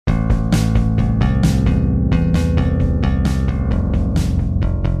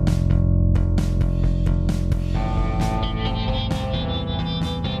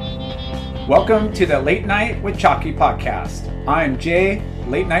Welcome to the Late Night with Chalky podcast. I'm Jay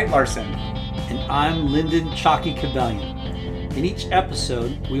Late Night Larson. And I'm Lyndon Chalky Cabellion. In each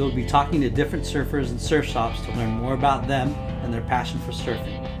episode, we will be talking to different surfers and surf shops to learn more about them and their passion for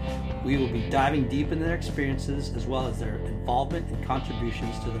surfing. We will be diving deep into their experiences as well as their involvement and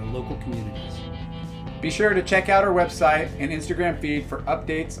contributions to their local communities. Be sure to check out our website and Instagram feed for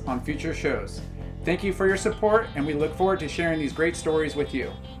updates on future shows. Thank you for your support, and we look forward to sharing these great stories with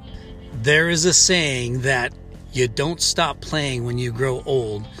you. There is a saying that you don't stop playing when you grow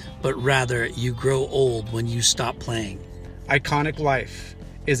old, but rather you grow old when you stop playing. Iconic Life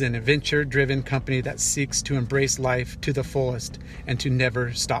is an adventure-driven company that seeks to embrace life to the fullest and to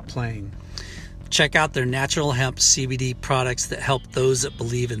never stop playing. Check out their natural hemp CBD products that help those that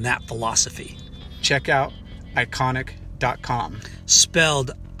believe in that philosophy. Check out iconic.com.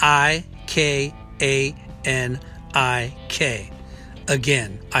 Spelled IKANIK.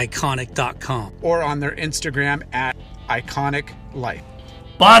 Again, iconic.com. Or on their Instagram at iconiclife.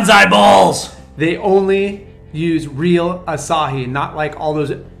 Bonsai bowls! They only use real acai, not like all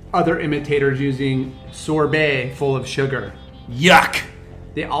those other imitators using sorbet full of sugar. Yuck!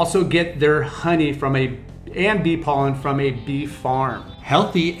 They also get their honey and bee pollen from a bee farm.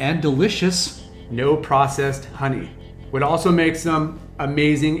 Healthy and delicious. No processed honey. What also makes them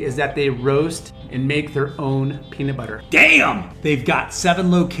amazing is that they roast and make their own peanut butter. Damn! They've got 7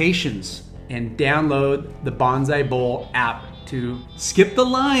 locations. And download the Bonsai Bowl app to Skip the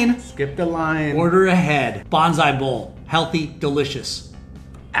line. Order ahead. Bonsai Bowl. Healthy, delicious.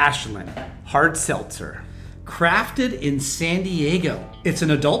 Ashland Hard Seltzer. Crafted in San Diego. It's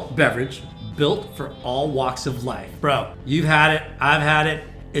an adult beverage built for all walks of life. Bro, you've had it. I've had it.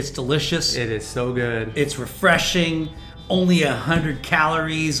 It's delicious. It is so good. It's refreshing. Only 100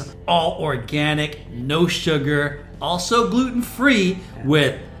 calories. All organic. No sugar. Also gluten-free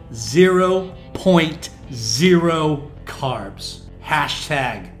with 0.0 carbs.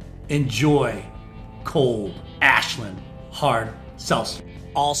 Hashtag enjoy cold Ashland Hard Seltzer.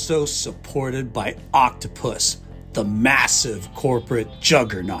 Also supported by Octopus, the massive corporate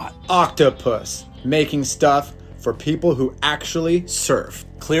juggernaut. Octopus, making stuff for people who actually surf.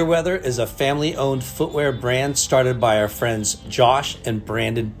 Clearweather is a family-owned footwear brand started by our friends Josh and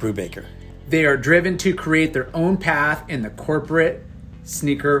Brandon Brubaker. They are driven to create their own path in the corporate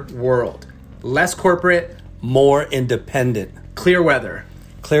sneaker world. Less corporate, more independent. Clearweather.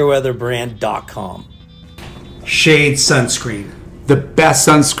 Clearweatherbrand.com. Shade Sunscreen. The best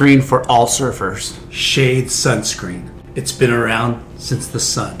sunscreen for all surfers. Shade Sunscreen. It's been around since the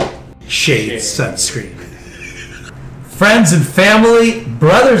sun. Shade Sunscreen. Friends and family,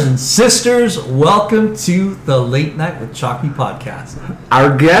 brothers and sisters, welcome to the Late Night with Chalky podcast.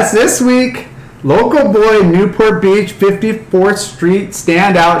 Our guest this week, local boy, Newport Beach, 54th Street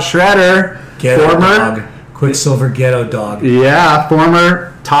standout shredder. Ghetto dog. Quicksilver ghetto dog. Yeah,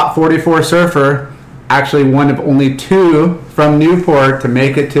 former top 44 surfer. Actually one of only 2 from Newport to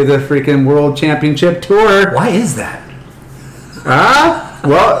make it to the freaking World Championship Tour. Why is that?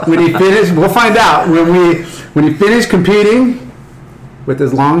 Well, when he finished, we'll find out. When he finished competing with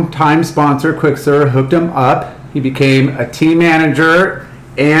his longtime sponsor, Quicksilver, hooked him up. He became a team manager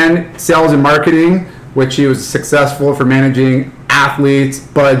and sales and marketing, which he was successful for managing athletes,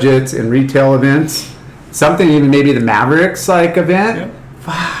 budgets, and retail events. Something even maybe the Mavericks like event.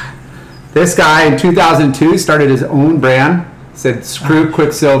 Yeah. This guy in 2002 started his own brand. Said, screw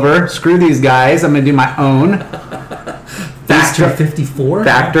Quicksilver, screw these guys, I'm going to do my own. Factor 54?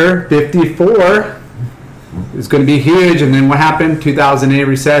 Factor 54. It was going to be huge. And then what happened? 2008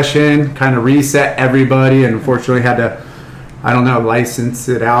 recession, kind of reset everybody, and unfortunately had to, license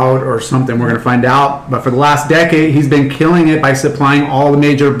it out or something. We're going to find out. But for the last decade, he's been killing it by supplying all the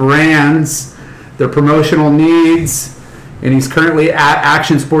major brands, their promotional needs. And he's currently at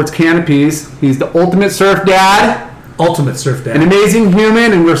Action Sports Canopies. He's the ultimate surf dad. An amazing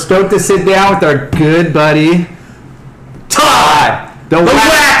human, and we're stoked to sit down with our good buddy, Todd, the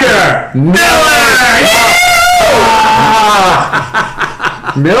Whacker Miller.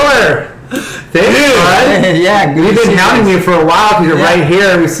 Thanks, bud. Yeah, we've been hounding you for a while because you're right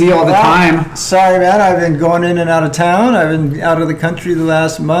here. We see you all the time. Sorry, man. I've been going in and out of town. I've been out of the country the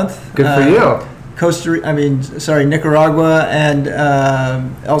last month. Good for you. Nicaragua and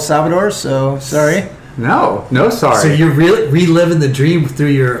El Salvador. So sorry. No sorry. So you're really reliving the dream through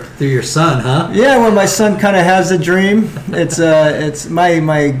your son, huh? Yeah, well, my son kind of has a dream. It's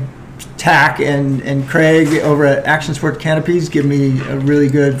my Tack and Craig over at Action Sports Canopies give me a really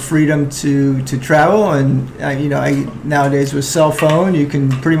good freedom to travel, and I nowadays with cell phone you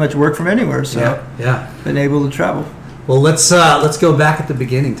can pretty much work from anywhere. So yeah, been able to travel. Well, let's go back at the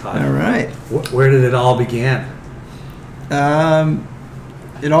beginning, Todd. All right. Where did it all begin?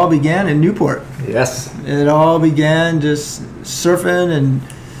 It all began in Newport. Yes. It all began just surfing and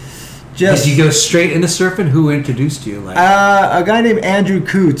just. Did you go straight into surfing? Who introduced you? Like, a guy named Andrew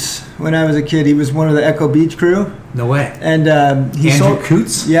Coots. When I was a kid, he was one of the Echo Beach crew. no way. And Andrew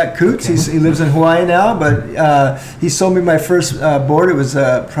Coots? Yeah, Coots. Okay. He lives in Hawaii now, but he sold me my first board. It was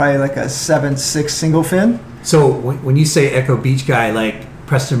probably like a 7.6 single fin. So when you say Echo Beach guy, like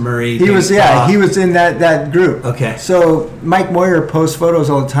Preston Murray, He was he was in that group. Okay. So Mike Moyer posts photos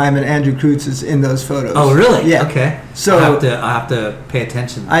all the time, and Andrew Coots is in those photos. Oh, really? Yeah. Okay. So I'll have to pay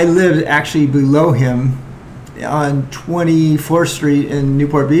attention. I lived actually below him on 24th Street in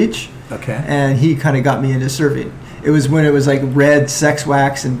Newport Beach. Okay. And he kind of got me into surfing. It was when it was like red sex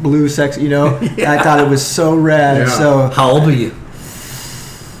wax and blue sex, Yeah. I thought it was so rad. Yeah. So How old were you?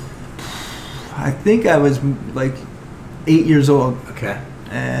 I think I was like 8 years old. Okay.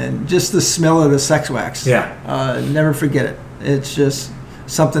 And just the smell of the sex wax. Yeah. Never forget it. It's just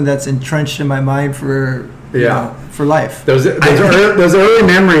something that's entrenched in my mind for for life. Those early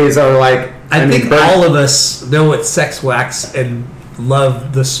memories are like. I think burnt- all of us know what sex wax and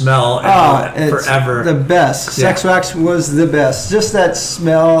love the smell and It's forever. the best. Yeah. Sex wax was the best. Just that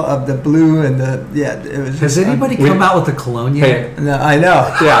smell of the blue and it was. Has just anybody come out with a cologne yet? Hey, No, I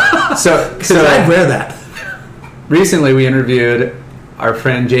know. yeah. So Because I'd wear that. recently we interviewed our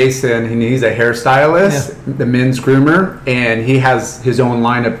friend Jason, and he's a hairstylist, the men's groomer, and he has his own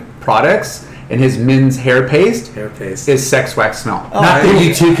line of products, and his men's hair paste Hair paste. is sex wax smell. Not that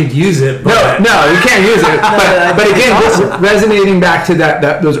you two could use it, but No, you can't use it. But again, just resonating back to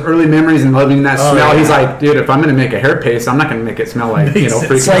that those early memories and loving that Oh, smell, yeah. he's like, dude, if I'm gonna make a hair paste, I'm not gonna make it smell like Makes it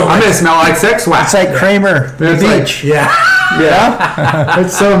freaking. smell I'm like- gonna smell like sex wax. It's like Kramer, the It's like- beach. yeah. Yeah,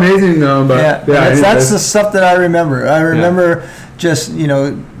 it's so amazing though. But That's the stuff that I remember. I remember just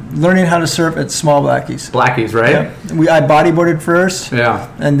learning how to surf at Small Blackies. Blackies, right? I bodyboarded first, Yeah.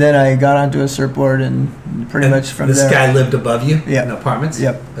 and then I got onto a surfboard, and pretty much from this there. guy lived above you Yeah. in apartments?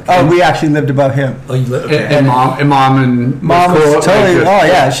 Yep. Okay. Oh, we actually lived above him. Oh, you lived, okay. And mom Mom cool. was totally. Like, Oh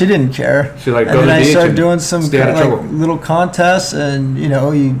yeah, she didn't care. She, like, and go to then the I beach started and doing some stay out of trouble. little contests, and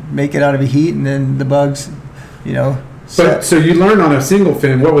you make it out of a heat, and then the bugs, But so you learned on a single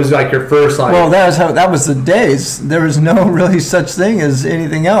fin. What was like your first like? Well, that was the days. There was no really such thing as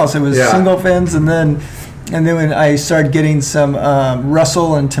anything else. It was single fins, and then when I started getting some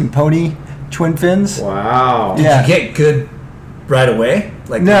Russell and Timponi twin fins. wow. Did Yeah. you get good right away?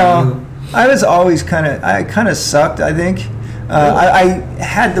 Like No, I was always kind of sucked. I think I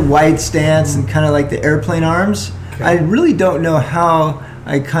had the wide stance and kind of like the airplane arms. Okay. I really don't know how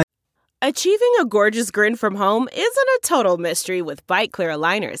I kind. Achieving a gorgeous grin from home isn't a total mystery with Bite Clear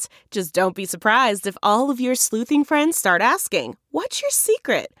aligners. Just don't be surprised if all of your sleuthing friends start asking, "What's your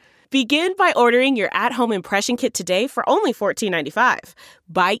secret?" Begin by ordering your at-home impression kit today for only $14.95.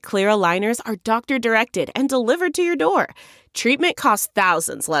 Bite Clear aligners are doctor-directed and delivered to your door. Treatment costs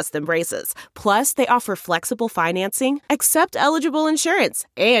thousands less than braces. Plus, they offer flexible financing, accept eligible insurance,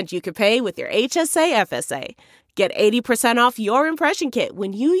 and you can pay with your HSA FSA. Get 80% off your impression kit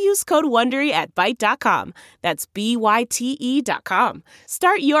when you use code WONDERY at Byte.com. That's BYTE.com.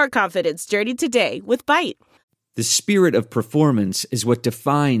 Start your confidence journey today with Byte. The spirit of performance is what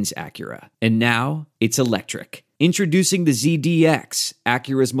defines Acura, and now it's electric. Introducing the ZDX,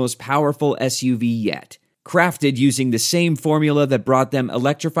 Acura's most powerful SUV yet. Crafted using the same formula that brought them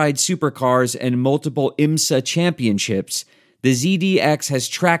electrified supercars and multiple IMSA championships, the ZDX has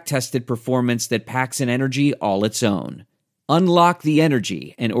track-tested performance that packs an energy all its own. Unlock the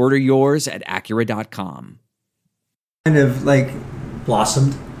energy and order yours at Acura.com. Kind of like,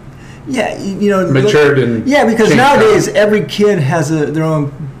 blossomed. yeah, Matured and yeah, because changed nowadays up. every kid has their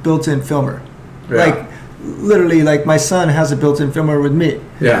own built-in filmer. Yeah. Like literally, like my son has a built-in filmer with me.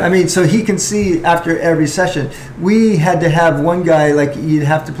 Yeah. I mean, so he can see after every session. We had to have one guy, like you'd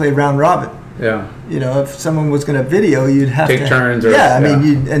have to play round robin. Yeah. If someone was going to video, you'd have Take to turns or- yeah, I yeah.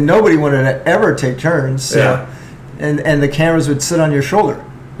 mean, and nobody wanted to ever take turns. So, Yeah. and the cameras would sit on your shoulder.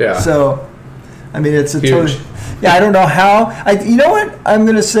 Yeah. So, I mean, it's a Huge. totally. Yeah, I don't know how. You know what I'm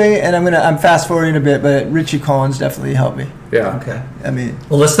going to say, and I'm fast forwarding a bit, but Richie Collins definitely helped me. Yeah. Okay. I mean,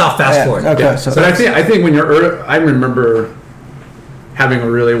 Well, let's not fast yeah, forward. okay. Yeah. So, So I think when you're early, I remember having a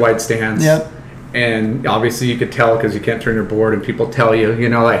really wide stance. Yep. And obviously you could tell because you can't turn your board, and people tell you,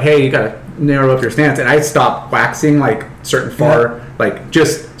 like, hey, you gotta narrow up your stance. And I stopped waxing like certain far, like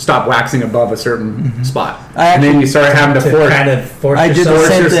just stop waxing above a certain spot. And then you start having to force. kind of force I did yourself. the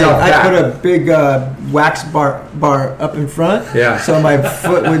same thing. yourself I back. put a big wax bar up in front, Yeah. so my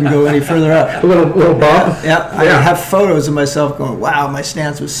foot wouldn't go any further up. a little bump. Yeah, I Yeah. have photos of myself going, "Wow, my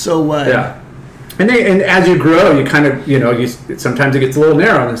stance was so wide." Yeah. And as you grow, you kind of, sometimes it gets a little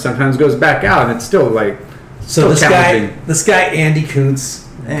narrow and sometimes goes back out, and it's still like, So this challenging. guy Andy Kuntz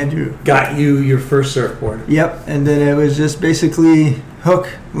Andrew. got you your first surfboard. Yep, and then it was just basically hook,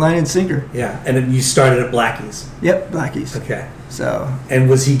 line, and sinker. Yeah, and then you started at Blackie's. Yep, Blackies. Okay. So. And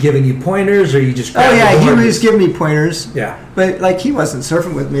was he giving you pointers, or you just? Oh grabbed yeah, the he board? was giving me pointers. Yeah. But like he wasn't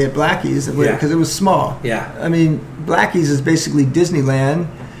surfing with me at Blackie's Yeah. because it was small. Yeah. I mean, Blackie's is basically Disneyland.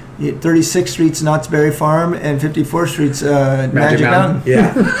 36th Street's Knott's Berry Farm and 54th Street's Magic Mountain.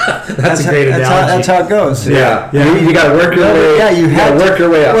 Yeah. that's a great analogy. That's how it goes. yeah. Yeah. You got to work your way. Yeah, you got had to work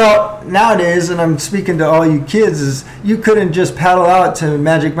your way up. Well, nowadays, and I'm speaking to all you kids, is you couldn't just paddle out to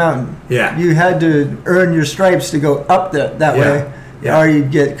Magic Mountain. Yeah. You had to earn your stripes to go up that Yeah. way, Yeah. or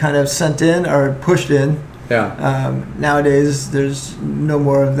you'd get kind of sent in or pushed in. yeah. Nowadays, there's no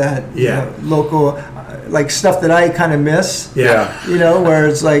more of that. Yeah. Local, like stuff that I kind of miss. Yeah. Where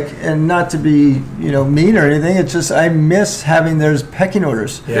it's like, and not to be, mean or anything. It's just I miss having those pecking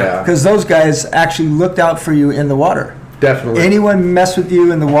orders. Yeah. Because those guys actually looked out for you in the water. Definitely. Anyone mess with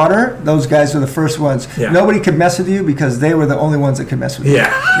you in the water, those guys were the first ones. Yeah. Nobody could mess with you because they were the only ones that could mess with you.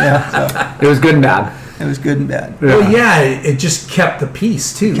 Yeah. Yeah. It was good and bad. So it was good and bad. Well, yeah, it just kept the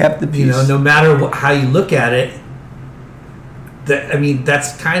peace too. Kept the peace. No matter how you look at it.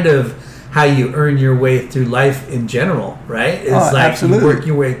 That's kind of how you earn your way through life in general, right? It's like absolutely. you work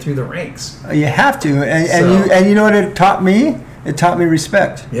your way through the ranks. You have to, and So- you know what it taught me? It taught me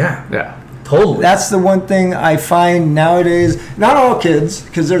respect. Yeah. Yeah. Totally. That's the one thing I find nowadays. Not all kids,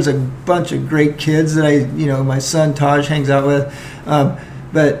 because there's a bunch of great kids that my son Taj hangs out with,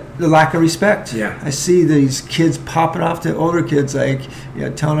 but the lack of respect. Yeah. I see these kids popping off to older kids, like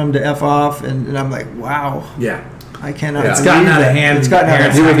telling them to F off, and I'm like, wow, yeah. I cannot. Yeah. It's gotten believe out of that. hand. It's gotten out of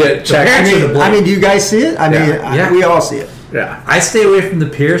Parents You hand. would get The checked. parents are the blame. I mean, do you guys see it? I mean, Yeah. we all see it. Yeah. I stay away from the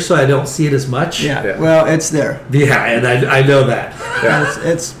pier so I don't see it as much. Yeah. Yeah. Well, it's there. Yeah, and I know that. Yeah.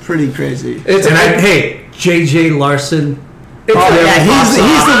 It's pretty crazy. It's Hey, JJ Larson. it's Oh yeah, he's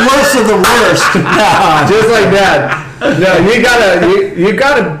the worst of the worst. just like that. No, you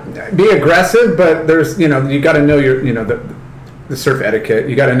gotta be aggressive, but there's you gotta know your the surf etiquette.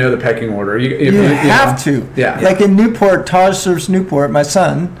 You gotta know the pecking order. You have to. Yeah. Like in Newport, Taj surfs Newport, my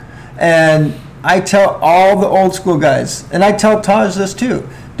son, and I tell all the old school guys, and I tell Taj this too,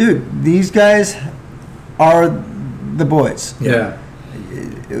 dude. These guys are the boys. Yeah.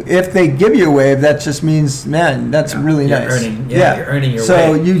 If they give you a wave, that just means, man, that's really You're nice. earning- you're earning your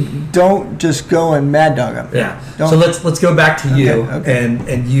so way. you don't just go and mad dog them. Yeah. Don't- So let's go back to you Okay.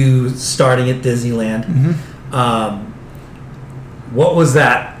 and you starting at Disneyland. Mm-hmm. What was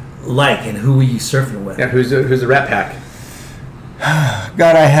that like, and who were you surfing with? Yeah. Who's the Rat Pack?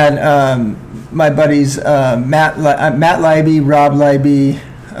 God, I had my buddies Matt Leiby, Rob Leiby,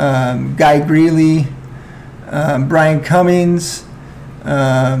 Guy Greeley, Brian Cummings,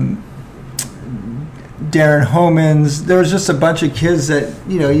 Darren Homans. There was just a bunch of kids that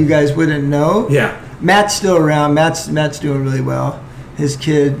you guys wouldn't know. Yeah. Matt's still around. Matt's doing really well. His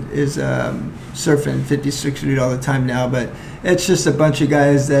kid is surfing 56th Street all the time now, but it's just a bunch of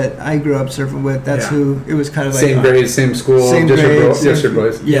guys that I grew up surfing with. That's Yeah. who it was kind of like. Same grade, same school, Same just grade, your same- just your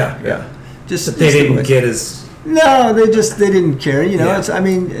boys. Yeah. Yeah. Just But they just the didn't boys. get as No, they didn't care. Yeah. It's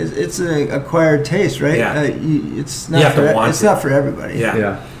it's an acquired taste, right? Yeah. It's not You have to for want it's it. not for everybody. yeah.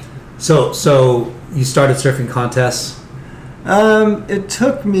 Yeah. So you started surfing contests. It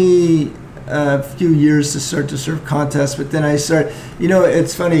took me a few years to start to surf contests, but then I started.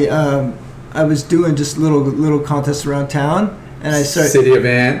 It's funny. I was doing just little contests around town, and I started. City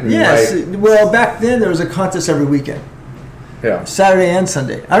event. And Yes. like, Well, back then there was a contest every weekend, yeah. Saturday and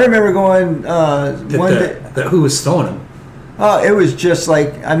Sunday. I remember going one day. Who was throwing them? Oh, it was just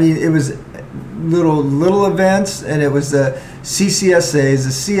like, it was little events, and it was the CCSAs,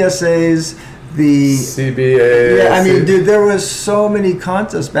 the CSAs, the CBA. yeah. Dude, there was so many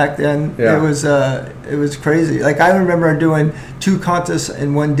contests back then. Yeah. It was crazy. Like I remember doing 2 contests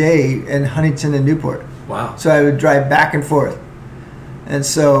in one day in Huntington and Newport. Wow. So I would drive back and forth. And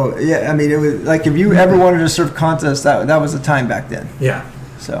so yeah, it was like if you ever wanted to surf contests, that was the time back then. Yeah.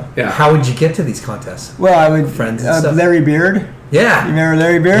 So Yeah. How would you get to these contests? well, I would Friends and stuff? Larry Beard. Yeah. You remember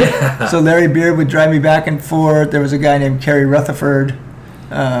Larry Beard? Yeah. So Larry Beard would drive me back and forth. There was a guy named Kerry Rutherford.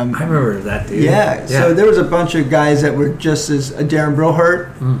 I remember that dude. Yeah. So there was a bunch of guys that were just as Darren Brohart.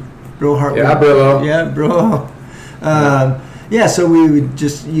 Bro Hartwell. Yeah, Brillo. Yeah, Bro. Yeah, so we would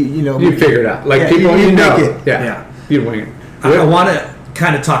just, you know. You figure it out. Like, yeah, people, you know. make it. Yeah. You'd wing it. I want to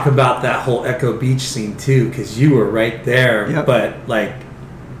kind of talk about that whole Echo Beach scene too, because you were right there. Yep. But like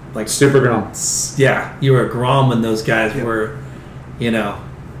Super Grom. Yeah, you were a Grom when those guys were, you know,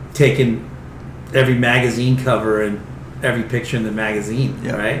 taking every magazine cover and every picture in the magazine,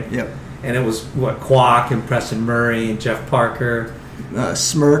 Yep. right? Yep. And it was Kwok and Preston Murray and Jeff Parker,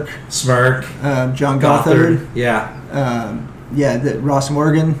 Smirk, John Gothard. Yeah. Ross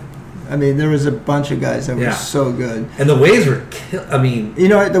Morgan. I mean, there was a bunch of guys that were Yeah. so good. And the Waves were, I mean, You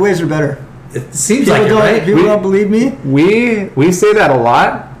know what? The Waves are better. it seems People like it, don't, right? people don't believe me. We say that a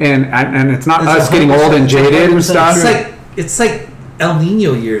lot, and it's not It's us getting old and 100% jaded and stuff. It's like El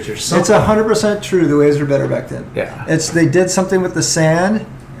Nino years or something. It's 100% true. The Waves were better back then. Yeah. They did something with the sand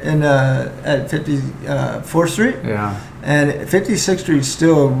in at 54th Street. Yeah. And 56th Street's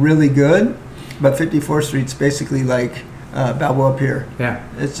still really good, but 54th Street's basically like Balboa Pier. Yeah.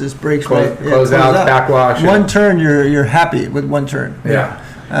 It just breaks Close out, backwash. One turn, you're happy with one turn. Yeah.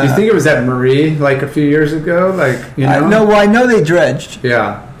 Do you think it was at Marie like a few years ago? Like, you know? I know they dredged.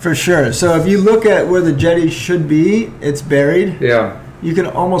 Yeah. For sure. So if you look at where the jetty should be, it's buried. Yeah. You can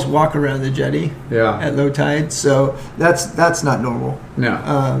almost walk around the jetty Yeah. at low tide. So that's not normal.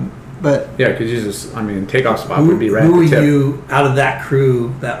 No. But Yeah, because you just, takeoff spot would be right Who at were the tip. you out of that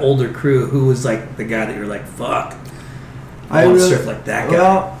crew, that older crew? Who was like the guy that you're like, fuck? I want to surf like that guy.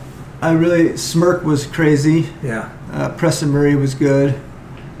 Well, Smirk was crazy. Yeah. Preston Murray was good.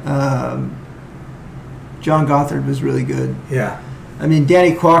 John Gothard was really good. Yeah.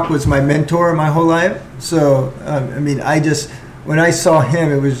 Danny Kwok was my mentor my whole life. So, when I saw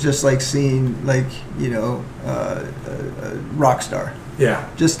him, it was just like seeing, a rock star. Yeah.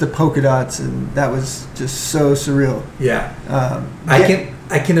 Just the polka dots, and that was just so surreal. Yeah.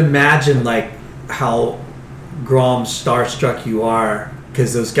 I can imagine like how Grom starstruck you are,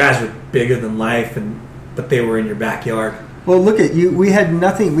 because those guys were bigger than life, but they were in your backyard. Well, look at you. We had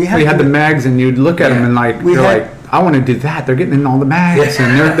nothing. We had the mags, and you'd look at them and I want to do that. They're getting in all the mags,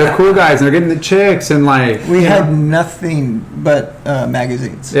 and they're cool guys, and they're getting the chicks, and like we had nothing but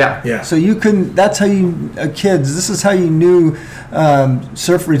magazines. Yeah. Yeah. So you couldn't. That's how you kids. This is how you knew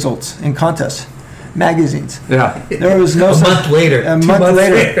surf results in contests. Magazines. Yeah. There was no A month later. A 2 month months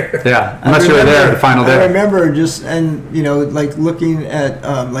later. Yeah. Unless you were there the final day. I remember looking at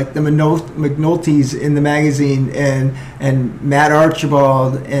like the McNulty's in the magazine, and Matt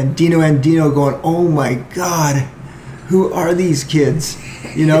Archibald and Dino Andino going, oh my God, who are these kids?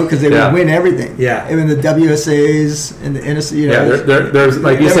 Because they would win everything. Yeah. Even the WSAs and the NSA. There's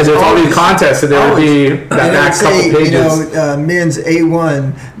like you said, there's all these contests, so there would be that back couple pages. Men's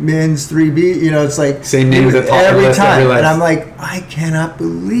A1, men's 3B. It's like same names at the top of the every list, time, every and I'm like, I cannot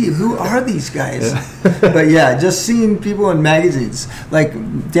believe who are these guys. But yeah, just seeing people in magazines like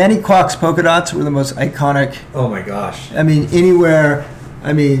Danny Kwok's polka dots were the most iconic. Oh my gosh. Anywhere.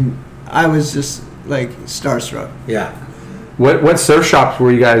 I was just like starstruck. Yeah. What surf shops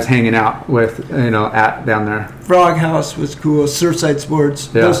were you guys hanging out with? At down there. Frog House was cool. Surfside Sports.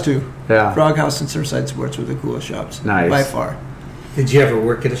 Yeah. Those two. Yeah. Frog House and Surfside Sports were the coolest shops. Nice. By far. Did you ever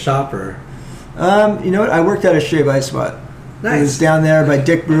work at a shop or? You know what? I worked at a Shave Ice spot. Nice. It was down there by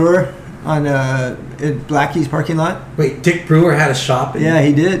Dick Brewer on in Blackie's parking lot. Wait, Dick Brewer had a shop?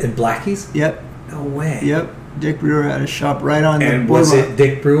 He did. In Blackie's? Yep. No way. Yep. Dick Brewer had a shop right on the And boardwalk. was it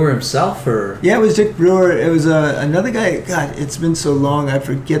Dick Brewer himself, or? Yeah, it was Dick Brewer. It was another guy. God, it's been so long, I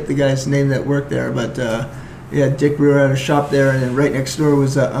forget the guy's name that worked there. But Dick Brewer had a shop there, and then right next door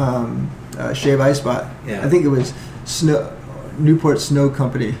was a Shave Ice spot. Yeah. I think it was Newport Snow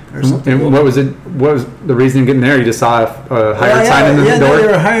Company or something. And what was the reason getting there? You just saw a hired sign in the door? No, they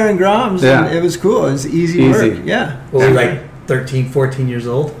were hiring Groms, Yeah. and it was cool. It was easy work. Yeah. Was he like 13, 14 years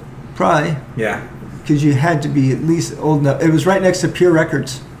old? Probably. Yeah. Because you had to be at least old enough. It was right next to Pure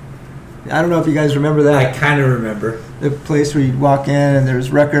Records. I don't know if you guys remember that. I kind of remember. The place where you'd walk in and there was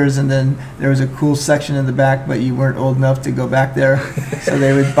records, and then there was a cool section in the back, but you weren't old enough to go back there. So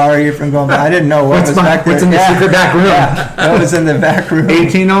they would bar you from going back. I didn't know what was back there. What's in the secret back room? Yeah, that was in the back room.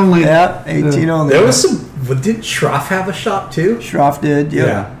 18 only. Yeah, 18 only. There was some. Did Schroff have a shop too? Schroff did,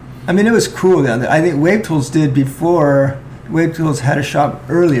 yeah. It was cool down there. I think Wave Tools did before. Wave Tools had a shop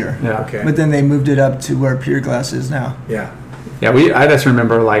earlier. Yeah. Okay. But then they moved it up to where Pure Glass is now. Yeah. Yeah, I just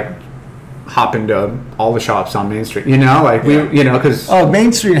remember like hopping to all the shops on Main Street. Because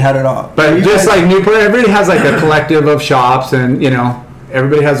Main Street had it all. but just like Newport, everybody has like a collective of shops, and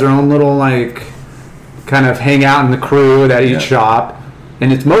everybody has their own little like kind of hangout in the crew at each shop,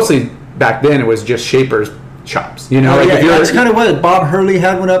 and it's mostly back then it was just shapers shops. You know, like if you're, that's kind of what Bob Hurley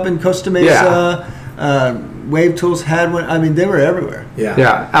had one up in Costa Mesa. Wave Tools had one. I mean, they were everywhere.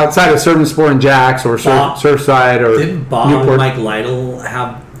 Yeah, outside of Surf Sport and Jacks or Surfside or didn't Bob Newport. and Mike Lytle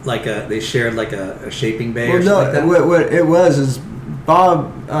have they shared like a shaping bay or something like that? What it was is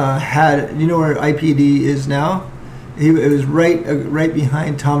Bob had, you know where IPD is now? It was right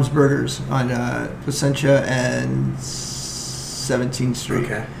behind Tom's Burgers on Placentia and 17th Street.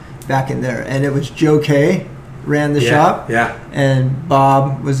 Okay. Back in there, and it was Joe Kay ran the shop. Yeah. And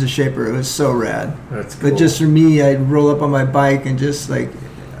Bob was the shaper. It was so rad. That's cool. But just for me, I'd roll up on my bike and just like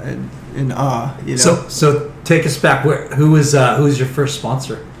in awe, you know. So take us back. Who was your first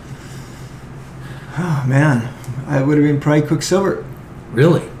sponsor? Oh man, I would have been probably Quicksilver.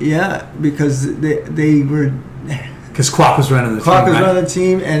 Really? Yeah, because they were. Because Quack was running the team. Quack was running the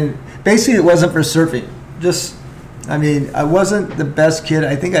team, and basically it wasn't for surfing. I mean, I wasn't the best kid.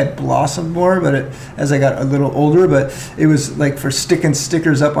 I think I blossomed more, but as I got a little older. But it was like for sticking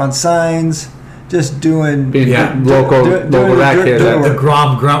stickers up on signs, just doing local rat kid. The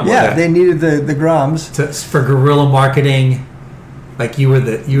Grom grunt. Yeah, they needed the Groms for guerrilla marketing. Like you were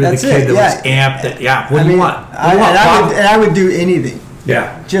the kid that was amped. What do you want? I would do anything.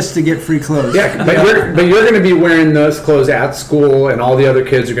 Yeah, just to get free clothes. Yeah, but you're going to be wearing those clothes at school, and all the other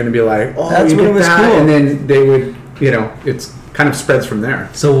kids are going to be like, "Oh, that's when it was cool." And then they would, it's kind of spreads from there.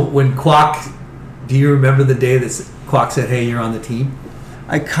 So when Quack, do you remember the day that Quack said, "Hey, you're on the team"?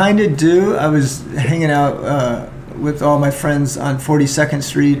 I kind of do. I was hanging out with all my friends on 42nd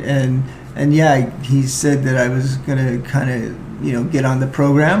Street, and he said that I was going to kind of get on the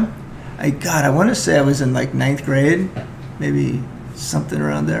program. I want to say I was in like 9th grade, maybe. Something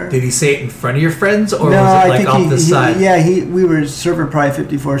around there. Did he say it in front of your friends, or was it like off the side? We were surfing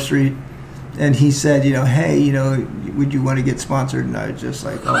probably 54th Street, and he said, hey, would you want to get sponsored? And I was just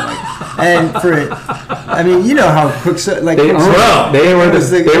like, oh my. And for it, I mean, you know how Quicksilver, like they were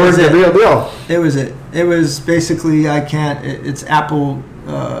the real deal. It was it. It was basically it's Apple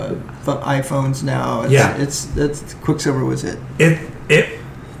iPhones now. It's Quicksilver was it. It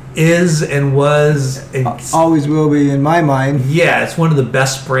is and was and always will be in my mind. Yeah, it's one of the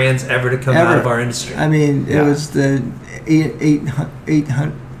best brands ever to come out of our industry. I mean, it was the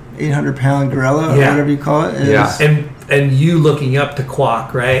 800-pound gorilla or whatever you call it. And you looking up to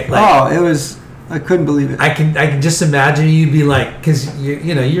Quack, right? Like, it was. I couldn't believe it. I can just imagine you'd be like, because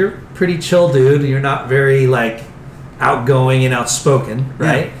you're a pretty chill dude. You're not very like outgoing and outspoken,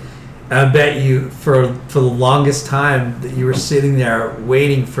 right? Yeah. I bet you, for the longest time, that you were sitting there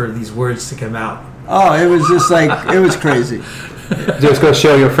waiting for these words to come out. Oh, it was just like, it was crazy. Just go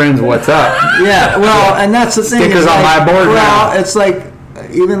show your friends what's up. Yeah, well, and that's the thing. Stickers on my board now. It's like,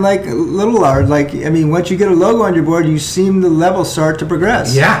 even like Little Art, once you get a logo on your board, you seem the level start to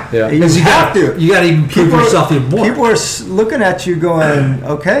progress. Yeah. You have to. You got to even prove yourself even more. People are looking at you going,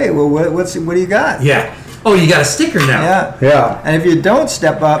 okay, well, what do you got? Yeah. Oh, you got a sticker now. Yeah. And if you don't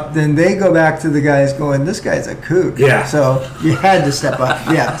step up, then they go back to the guys going, this guy's a kook. Yeah. So you had to step up.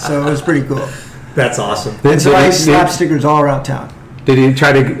 Yeah. So it was pretty cool. That's awesome. And so I slapped stickers all around town. Did he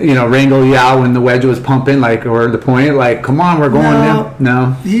try to, wrangle you out when the wedge was pumping, or the point, like, come on, we're going now?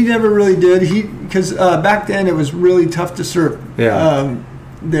 No. He never really did. Because back then it was really tough to surf. Yeah.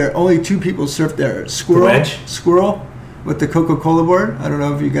 There only two people surfed there. Squirrel with the Coca-Cola board. I don't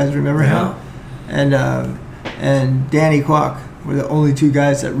know if you guys remember him. And Danny Quack were the only two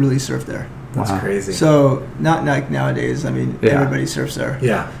guys that really surfed there. That's crazy. So not like nowadays. I mean, everybody surfs there.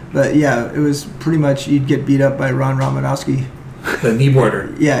 Yeah. But it was pretty much you'd get beat up by Ron Romanowski. The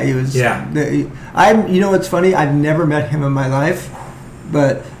kneeboarder. Yeah, he was. Yeah. You know what's funny? I've never met him in my life,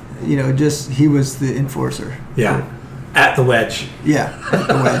 but he was the enforcer. Yeah. At the wedge. Yeah, at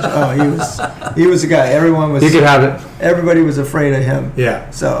the wedge. Oh, he was the guy. Everyone was. He could have it. Everybody was afraid of him. Yeah.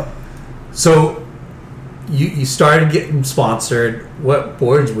 So you started getting sponsored. What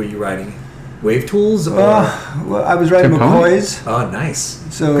boards were you riding? Wave Tools? Or? Well, I was riding McCoy's. Oh, nice.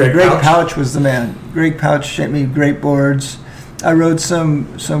 So Greg Pouch was the man. Greg Pouch sent me great boards. I rode some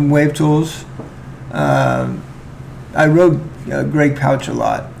Wave Tools. I rode Greg Pouch a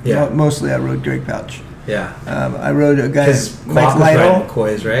lot. Yeah. Mostly I rode Greg Pouch. Yeah. I rode a guy, Mike Lytle.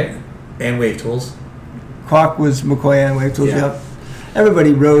 McCoy's, right? And Wave Tools. Quack was McCoy and Wave Tools, yeah.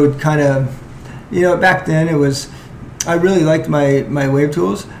 Everybody rode kind of, back then it was, I really liked my Wave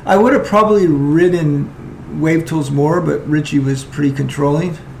Tools. I would have probably ridden Wave Tools more, but Richie was pretty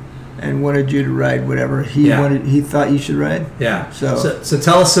controlling and wanted you to ride whatever he thought you should ride. Yeah. So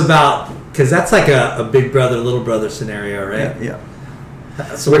tell us about, because that's like a big brother, little brother scenario, right? Yeah.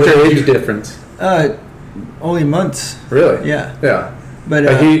 So what's your age difference? Only months. Really? Yeah. Yeah.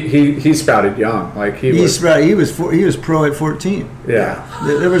 But he sprouted young. Like he was pro at 14. Yeah.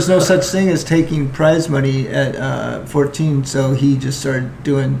 There was no such thing as taking prize money at 14, so he just started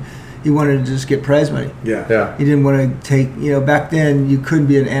doing. He wanted to just get prize money. Yeah. He didn't want to take. Back then you couldn't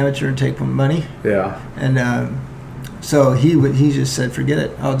be an amateur and take money. Yeah. And so he just said, forget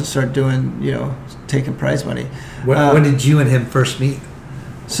it. I'll just start doing taking prize money. When did you and him first meet?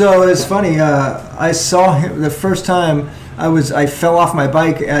 So it's funny. I saw him the first time. I fell off my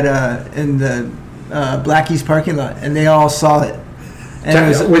bike in the Blackie's parking lot, and they all saw it. And it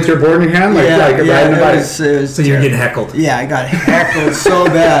was, with your board in your hand, riding a bike. So you're getting heckled. Yeah, I got heckled so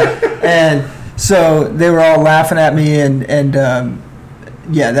bad, and so they were all laughing at me, and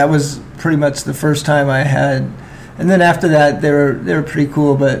that was pretty much the first time I had. And then after that, they were pretty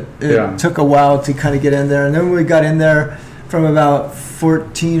cool, but it took a while to kind of get in there. And then when we got in there, from about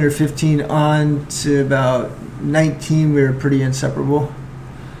 14 or 15 on to about 19, we were pretty inseparable.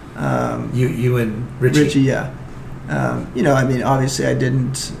 You and Richie? Richie, yeah. Obviously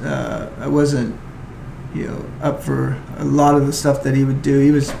I wasn't, up for a lot of the stuff that he would do.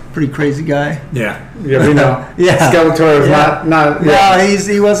 He was a pretty crazy guy. Yeah. Yeah, we know. Yeah. Skeletor is not. Yeah. No,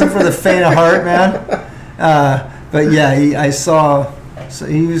 he wasn't for the faint of heart, man. But yeah, I saw. So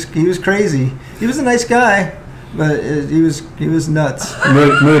he was crazy. He was a nice guy, but he was nuts.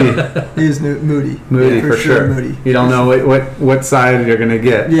 Moody. He was moody. Moody for sure. Moody. You don't know what side you're gonna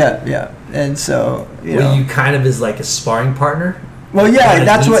get. Yeah. And so were you kind of his like a sparring partner? Well, yeah,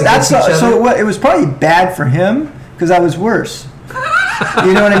 it was probably bad for him because I was worse.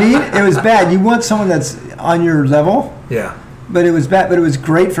 You know what I mean? It was bad. You want someone that's on your level. Yeah. But it was bad. But it was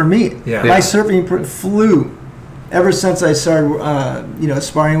great for me. Yeah. My surfing flew ever since I started,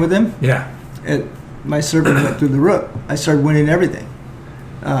 sparring with him. Yeah. My surfing went through the roof. I started winning everything.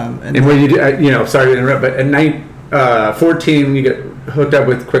 And when you do, sorry to interrupt, but at 14, you get hooked up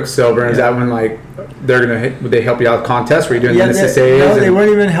with Quicksilver. Is that when would they help you out with contests? Were you doing the SSAs? No, they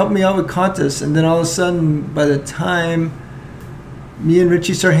weren't even helping me out with contests. And then all of a sudden, by the time me and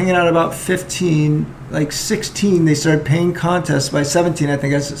Richie started hanging out about 15, like 16, they started paying contests. By 17, I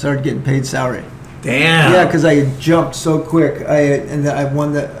think I started getting paid salary. Damn. Yeah, because I jumped so quick. I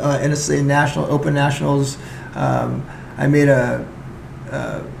won the NSA Open Nationals. I made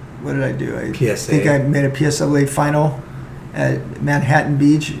what did I do? I PSA. think I made a PSAA final at Manhattan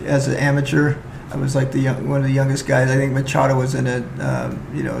Beach as an amateur. I was like one of the youngest guys. I think Machado was in it.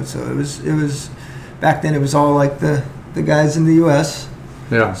 So it was back then. It was all like the guys in the U.S.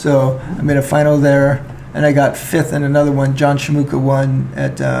 Yeah. So I made a final there, and I got 5th in another one. John Shamuka won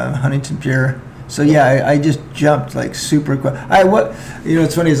at Huntington Pier. So yeah, I just jumped like super quick.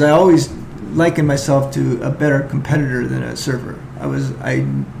 What's funny is I always liken myself to a better competitor than a surfer. I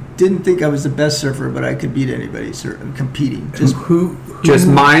didn't think I was the best surfer, but I could beat anybody competing. Just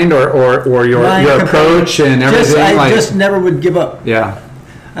mind or your approach and everything. I just never would give up. Yeah.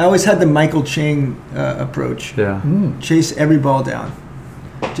 I always had the Michael Chang approach. Yeah. Chase every ball down.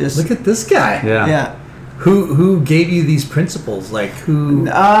 Just look at this guy. Yeah. Yeah. Who gave you these principles? Like who?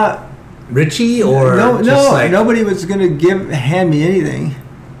 Richie or nobody was going to hand me anything.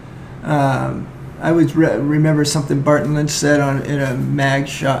 I always remember something Barton Lynch said in a mag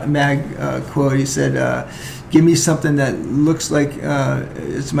quote. He said, "Give me something that looks like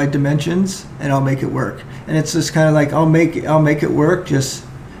it's my dimensions, and I'll make it work." And it's just kind of like I'll make it work. Just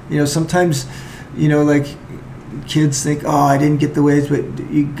sometimes, like kids think, "Oh, I didn't get the waves," but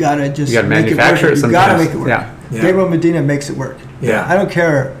you gotta make it work. You gotta make it work. Yeah. Gabriel Medina makes it work. Yeah. I don't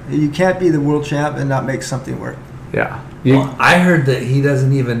care. You can't be the world champ and not make something work. Yeah. Well, I heard that he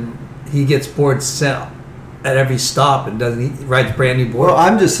gets boards sent at every stop and rides brand new boards. Well,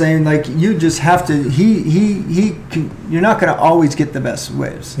 I'm just saying, like, you just have to. You're not going to always get the best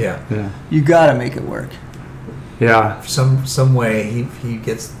waves. Yeah. You got to make it work. Yeah. Some way he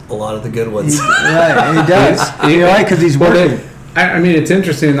gets a lot of the good ones. Right, he does. Because he's working. I mean, it's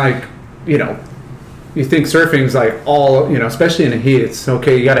interesting. Like, you think surfing's like all, especially in a heat. It's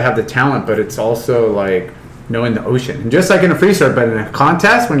okay. You got to have the talent, but it's also like knowing the ocean. And just like in a free surf, but in a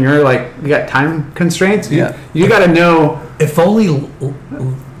contest, when you're like, you got time constraints, you got to know. If only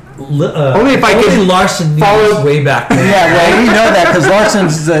Larson knew this way back then. Yeah, well, we know that because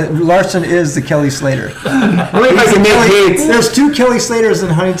Larson is the Kelly Slater. Only if I can make heats. There's 2 Kelly Slaters in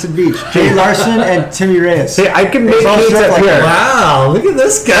Huntington Beach: Jay Larson and Timmy Reyes. Hey, I can make heats up here. Wow, look at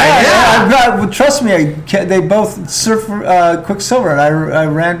this guy. Yeah. Trust me, they both surf Quicksilver, and I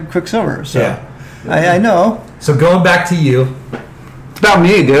ran Quicksilver. So I know. So going back to you, it's about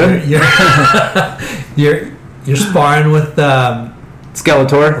me, dude. You're sparring with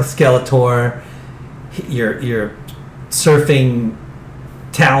Skeletor. You're surfing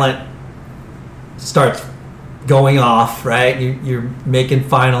talent starts going off, right? You're making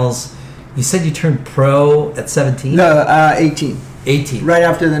finals. You said you turned pro at 17? No, 18. 18. Right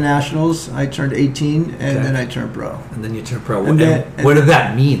after the Nationals, I turned 18, and then I turned pro. And then you turned pro. And what did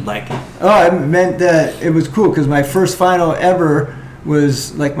that mean? Like, oh, it meant that it was cool because my first final ever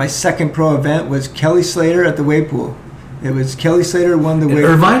was like my second pro event was Kelly Slater at the wave pool. It was Kelly Slater won the wave.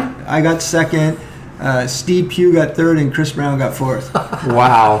 Irvine? I got second. Steve Pugh got third, and Chris Brown got fourth.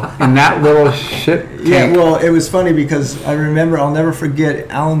 Wow. And that little shit tank. Yeah, well, it was funny because I remember, I'll never forget,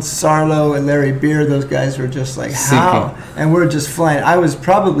 Alan Sarlo and Larry Beer, those guys were just like, how? And we're just flying. I was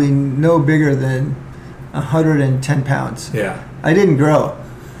probably no bigger than 110 pounds. yeah. I didn't grow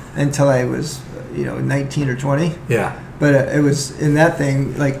until I was, 19 or 20. Yeah. But it was in that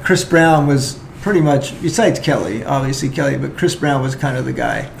thing, like Chris Brown was pretty much, besides Kelly, obviously Kelly, but Chris Brown was kind of the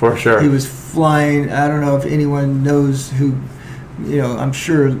guy. For sure. He was flying. I don't know if anyone knows who, I'm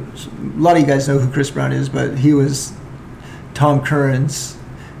sure a lot of you guys know who Chris Brown is, but he was Tom Curran's,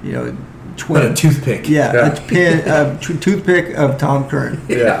 twin. What a toothpick. Yeah. A toothpick of Tom Curran.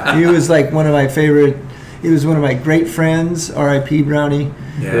 Yeah. He was like one of my favorite. He was one of my great friends, R.I.P. Brownie.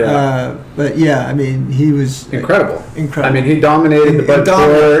 Yeah. But yeah, I mean, he was Incredible. Incredible. I mean, he dominated the Bud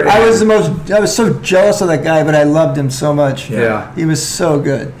Tour. I was so jealous of that guy, but I loved him so much. Yeah. He was so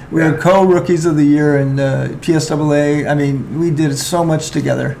good. We were co-rookies of the year in PSAA. I mean, we did so much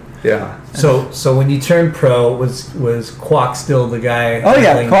together. Yeah. So when you turned pro, was Kwok still the guy? Oh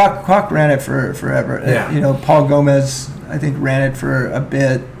yeah, Kwok ran it for forever. Yeah. Paul Gomez, I think, ran it for a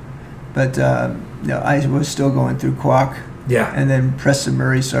bit, but I was still going through Kwok. Yeah. And then Preston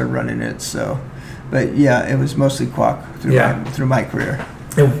Murray started running it. So, but yeah, it was mostly Kwok through my career.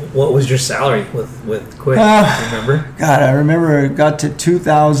 And what was your salary with Quick? Do you remember? God, I remember it got to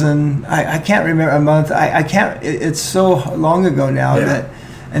 2,000. I can't remember a month. I can't. It's so long ago now that.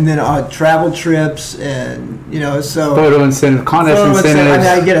 And then travel trips and so Photo incentive, contest incentives. I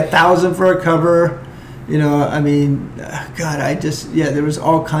mean, I get 1,000 for a cover. I mean, God, there was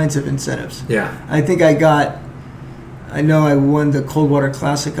all kinds of incentives. Yeah. I know I won the Coldwater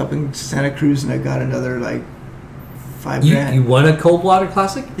Classic up in Santa Cruz, and I got another like $5,000. You won a Coldwater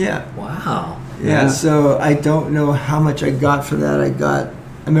Classic? Yeah. Wow. Yeah. So I don't know how much I got for that. I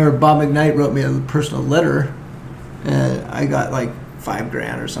remember Bob McKnight wrote me a personal letter, and I got like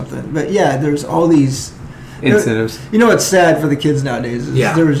 $5,000 or something. But yeah, there's all these incentives. What's sad for the kids nowadays is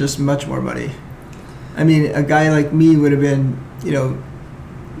there was just much more money. I mean, a guy like me would have been,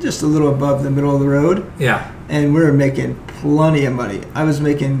 just a little above the middle of the road. Yeah. And we were making plenty of money. I was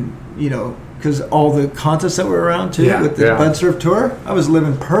making, because all the contests that were around too, with the Bud Surf Tour, I was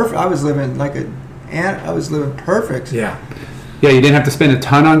living perfect. I was living perfect. Yeah. Yeah, you didn't have to spend a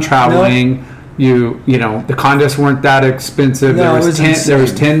ton on traveling. Nope. The contests weren't that expensive. No, there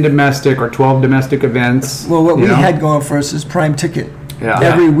was 10 domestic or 12 domestic events. Well, what we had going for us is Prime Ticket. Yeah.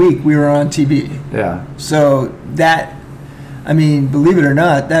 Every week we were on TV. Yeah. So that, I mean, believe it or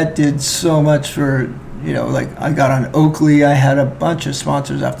not, that did so much for, like I got on Oakley. I had a bunch of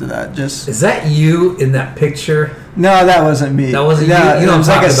sponsors after that. Is that you in that picture? No, that wasn't me. That wasn't you? It was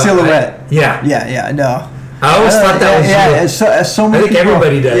like a silhouette. Right? Yeah. Yeah, no. I always thought that was you. Yeah, so many people,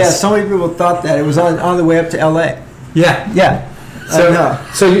 everybody does. Yeah, so many people thought that. It was on the way up to L.A. Yeah. Yeah.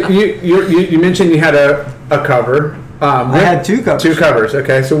 So you mentioned you had a cover. I had two covers. Two covers.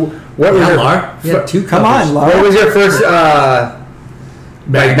 Okay. So what was you had two covers. Come on, Laura. What was your first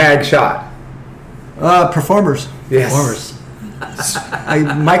bag shot? Performers. Yes. Performers.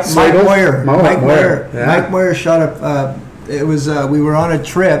 Mike Moyer. Mike Moyer. Yeah. Mike Moyer shot up. It was we were on a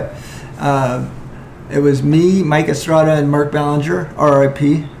trip. It was me, Mike Estrada, and Mark Ballinger,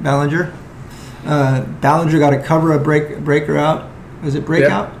 R.I.P. Ballinger. Ballinger got a cover of Breaker Out. Was it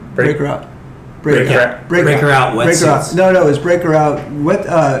Breakout? Yep. Breaker Out. Breaker Out wetsuits. No, it was Breaker Out with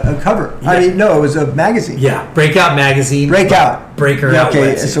a cover. Yeah. I mean, no, it was a magazine. Yeah, Breakout magazine. Breakout. Breaker Out.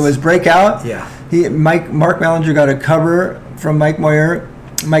 Okay, wetsuits. so it was Breakout. Yeah. Mark Ballinger got a cover from Mike Moyer.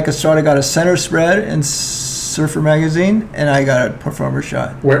 Mike Estrada got a center spread in Surfer magazine, and I got a performer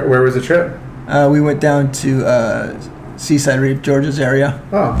shot. Where was the trip? We went down to Seaside Reef, Georgia's area.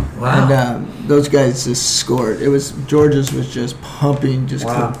 Oh, wow. And those guys just scored. Georgia's was just pumping, just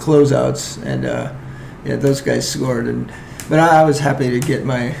closeouts, and those guys scored. But I was happy to get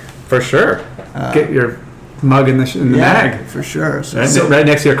my for sure. Get your mug in the mag for sure. Right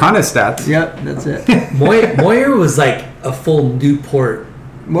next to your contest stats. Yep, that's it. Moyer was like a full Newport.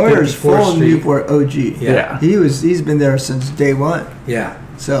 Moyer's full Street. Newport OG. Yeah. He's been there since day one. Yeah.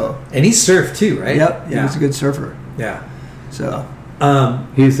 So. And he surfed too, right? Yep. He was a good surfer. Yeah. So.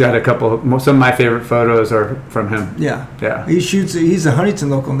 He's got a couple. Some of my favorite photos are from him. Yeah. Yeah. He shoots. He's a Huntington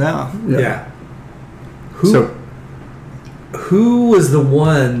local now. Yeah. Who So who was the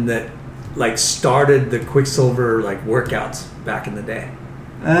one that like started the Quicksilver like workouts back in the day?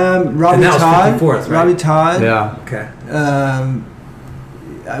 Robbie And that was Todd. 54th, right? Robbie Todd. yeah. Okay.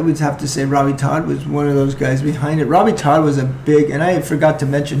 I would have to say Robbie Todd was one of those guys behind it. Robbie Todd was a big, and I forgot to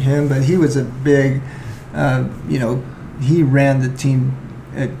mention him, but he was a big, he ran the team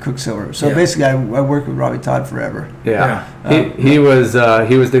at Quicksilver. So Yeah. basically, I worked with Robbie Todd forever. Yeah. He was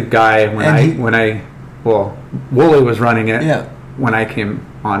the guy when Wooly was running it. Yeah. When I came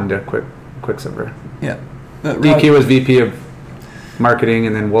on to Quicksilver. Yeah. But DQ was VP of marketing,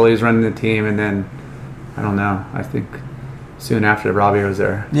 and then Wooly's running the team, and then I don't know. I think soon after Robbie was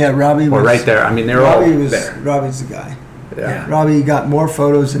there. Yeah, Robbie was Or right there. I mean, they were all there. Robbie's the guy. Yeah. Robbie got more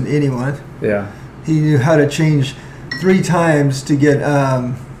photos than anyone. Yeah. He knew how to change 3 times to get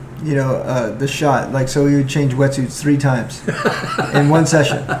the shot. Like, so he would change wetsuits 3 times in one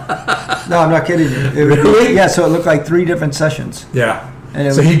session. No, I'm not kidding you. Really? Yeah, so it looked like 3 different sessions. Yeah. And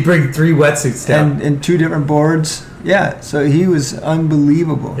it So was, he'd bring 3 wetsuits down. and 2 different boards. Yeah, so he was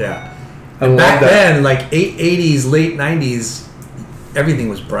unbelievable. Yeah. I And love back that. then, like 80s, late 90s, everything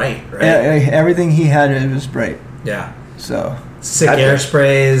was bright, right? Everything he had, it was bright. Yeah. So Sick air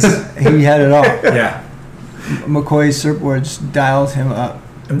sprays. he had it all. Yeah. McCoy surfboards dialed him up.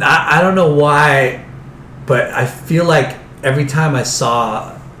 And I don't know why, but I feel like every time I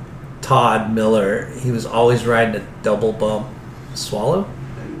saw Todd Miller, he was always riding a double bump Swallow.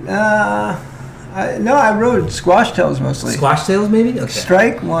 I rode squash tails mostly. Squash tails, maybe? Okay.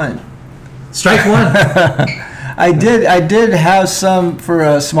 Strike 1. Strike 1. I did have some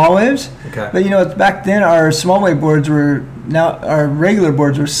for small waves. Okay. But back then our small wave boards our regular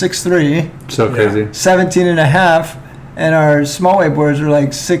boards were 6'3", So crazy. 17 and a half, and our small wave boards were like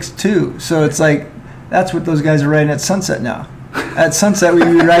 6'2". So it's like that's what those guys are riding at Sunset now. At Sunset we'd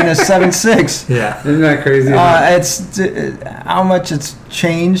be riding a 7'6". Yeah. Isn't that crazy? It's how much it's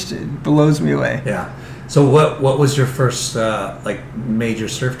changed. It blows me away. Yeah. So what was your first major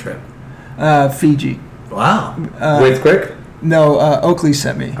surf trip? Fiji. Wow. With Quick? No, Oakley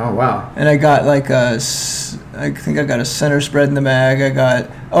sent me. Oh, wow. And I got I think I got a center spread in the mag. I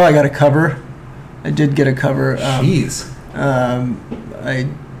got a cover. I did get a cover. Jeez. I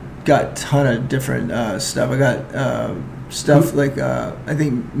got a ton of different stuff. I got stuff like I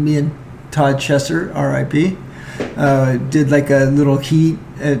think me and Todd Chesser, R.I.P., did like a little heat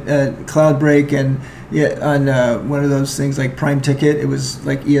at Cloud Break, and on one of those things like Prime Ticket. It was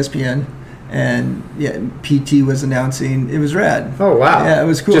like ESPN. And PT was announcing. It was rad. Oh, wow. Yeah, it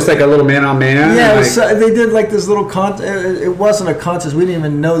was cool. Just like a little man-on-man? Yeah, it was, they did like this little contest. It wasn't a contest. We didn't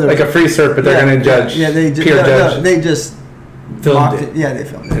even know there like was a free surf, but they're going to judge. Yeah, they did. Peer judge. No, they just Filmed mocked it. Yeah, they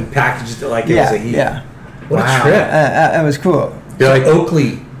filmed it. And packaged it like it was a heat. Yeah. What Wow. a trip. It was cool. You're like,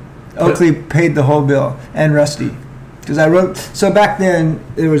 Oakley. Oakley paid the whole bill, and Rusty, because I wrote. So back then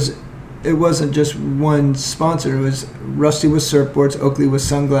it wasn't just one sponsor. It was Rusty with surfboards, Oakley with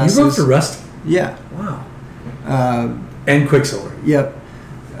sunglasses. You wrote for Rusty? Yeah. Wow. And Quicksilver. Yep.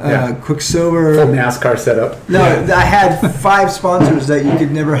 Yeah. Quicksilver. full NASCAR setup. No, I had 5 sponsors that you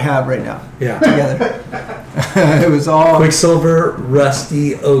could never have right now Yeah. together. It was all Quicksilver,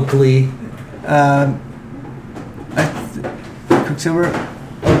 Rusty, Oakley. Quicksilver,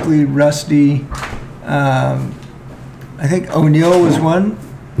 Oakley, Rusty. I think O'Neill was one.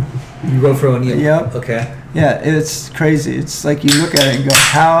 You wrote for O'Neill. Yep. Okay. Yeah, it's crazy. It's like you look at it and go,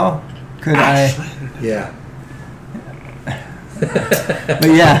 how could I? Yeah. But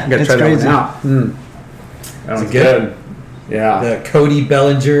yeah, I gotta it's try crazy. that one out. That one's good? good. Yeah. The Cody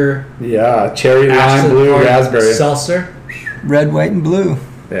Bellinger. Yeah. Cherry, lime, Ashland blue, Park raspberry. Seltzer. Red, white, and blue.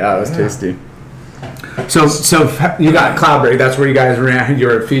 Yeah, it was tasty. So you got Cloud Break. That's where you guys ran. You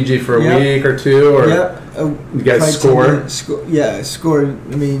were at Fiji for a Yep. week or two, or Yep. you guys Played scored. Yeah, scored.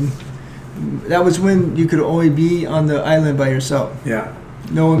 I mean, that was when you could only be on the island by yourself. Yeah.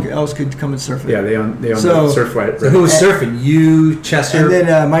 No one else could come and surf it. Yeah, they own So- the surf flight. So who was surfing? You, Chester? And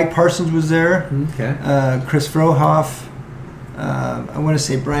then Mike Parsons was there. Okay. Chris Frohoff. I want to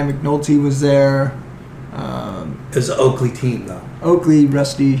say Brian McNulty was there. It was the Oakley team, though. Oakley,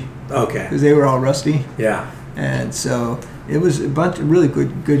 Rusty, Okay. because they were all rusty. Yeah. And so it was a bunch of really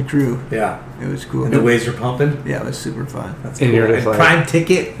good crew. Yeah. It was cool. And the waves were pumping. Yeah, it was super fun. That's And cool. you're And just like- Prime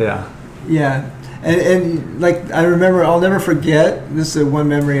Ticket. Yeah. Yeah, and like I remember, I'll never forget. This is one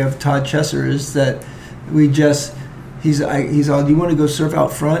memory of Todd Chesser is that he's all, do you want to go surf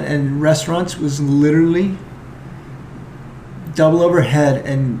out front? And restaurants was literally double overhead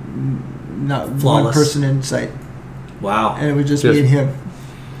and not one Flawless. person in sight. Wow. and it was just Just- me and him.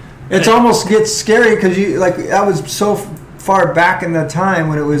 It almost gets scary because you like that was so far back in the time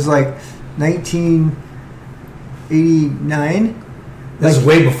when it was like 1989. This is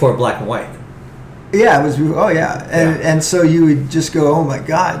way before black and white. Yeah, it was. Oh yeah, and so you would just go, oh my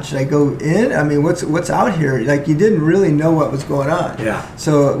God, should I go in? I mean, what's out here? Like you didn't really know what was going on. Yeah.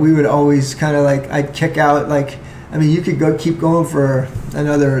 So we would always kind of like I'd kick out like I mean you could keep going for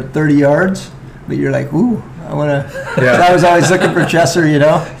another 30 yards, but you're like, ooh, I want to. Yeah. I was always looking for Chesser, you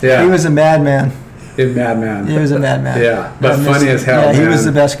know. Yeah. He was a madman. Madman. He was a madman. Yeah, but I missed funny him. as hell, Yeah, he was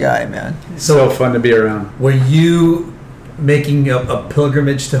man. the best guy, man. So fun to be around. Were you making a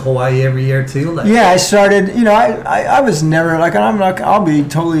pilgrimage to Hawaii every year too? Like, Yeah, I started. You know, I was never like I'm not. I'll be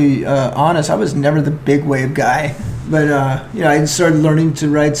totally honest. I was never the big wave guy, but you know, I started learning to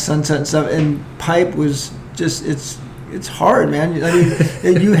ride Sunset and stuff. And pipe was just it's hard, man. I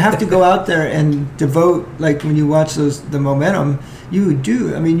mean, you have to go out there and devote like when you watch the momentum. You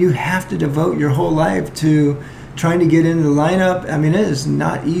do. I mean, you have to devote your whole life to trying to get into the lineup. I mean, it is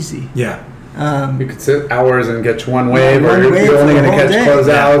not easy. Yeah. You could sit hours and catch one wave, One or wave you're only for the going to whole catch day.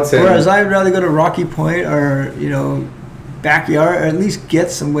 closeouts. And Whereas I'd rather go to Rocky Point or you know backyard, or at least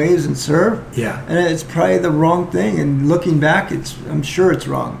get some waves and serve. Yeah. And it's probably the wrong thing. And looking back, I'm sure it's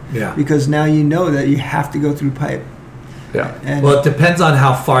wrong. Yeah. Because now you know that you have to go through pipe. yeah, And Well, it depends on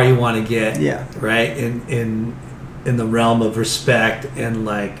how far you want to get. Yeah. Right. In the realm of respect and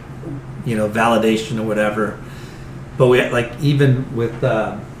like, you know, validation or whatever. But we like even with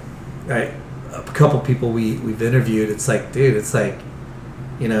right, a couple people we've interviewed. It's like, dude, it's like,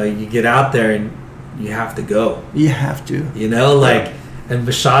 you know, you get out there and you have to go. you have to. You know, like, and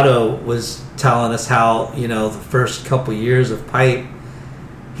Machado was telling us how, you know, the first couple years of pipe,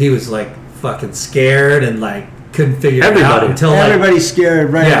 he was like fucking scared and like couldn't figure it out Everybody. until like, Everybody's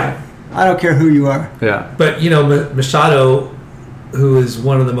scared, right? Yeah. I don't care who you are. yeah. but you know, Machado, who is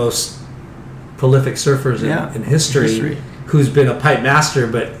one of the most prolific surfers Yeah, in history, history. who's been a pipe master,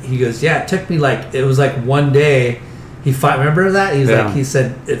 but he goes, yeah, it took me like, it was like one day. Remember that? He's Yeah. like, he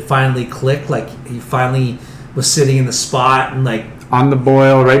said it finally clicked. Like he finally was sitting in the spot and like, On the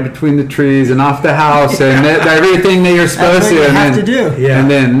boil, right between the trees, and off the house, and everything that you're supposed That's what to. you and have then, to do. Yeah. And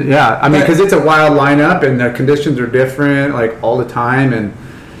then, yeah, I mean, But- because it's a wild lineup, and the conditions are different, like all the time, and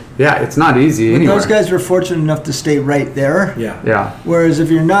yeah, it's not easy But anywhere. those guys were fortunate enough to stay right there. yeah, Yeah, Whereas if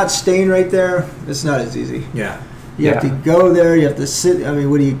you're not staying right there, it's not as easy. yeah. You have to Yeah. go there. You have to sit. I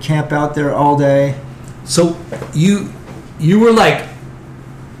mean, what do you camp out there all day? So you were like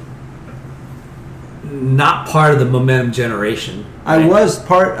not part of the momentum generation. I right? was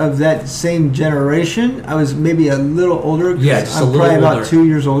part of that same generation. I was maybe a little older. 'cause Yeah, just a I'm little probably older. about 2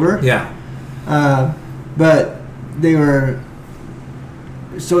 years older. Yeah, But they were.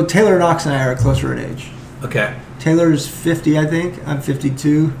 So Taylor Knox and I are closer in age. okay. Taylor's 50, I think. I'm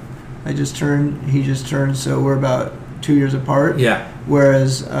 52. I just turned. He just turned. So we're about 2 years apart. Yeah,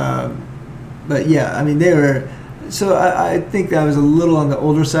 Whereas, but yeah, I mean they were. So I think that was a little on the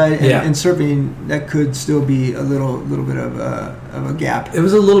older side. And Yeah. in surfing, that could still be a little bit of a gap. it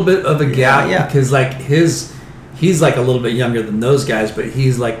was a little bit of a gap yeah. because like he's like a little bit younger than those guys, but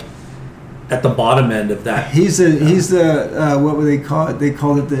he's like at the bottom end of that. He's the what would they call it? They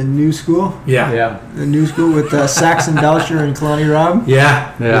called it the new school. Yeah, yeah, The new school with Saxon Belcher and Kalani Robb. yeah,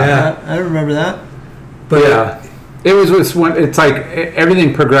 Yeah. I remember that. But yeah. It was when it's like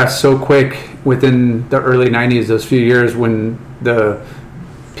everything progressed so quick within the early '90s. Those few years when the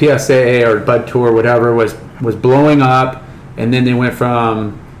PSAA or Bud Tour, whatever, was blowing up, and then they went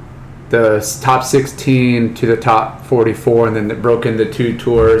from the top 16 to the top 44, and then it broke into 2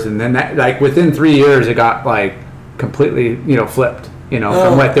 tours, and then that, like within 3 years, it got like completely, flipped,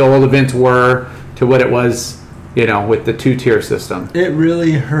 from what the old events were to what it was, with the 2-tier system. It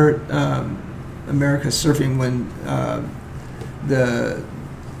really hurt America's surfing when the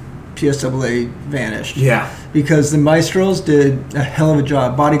PSAA vanished. yeah, Because the Maestros did a hell of a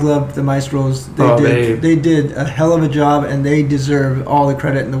job. Body Glove, the Maestros, they did a hell of a job, and they deserve all the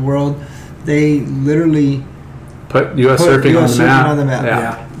credit in the world. They literally Put U.S. put surfing US on the map.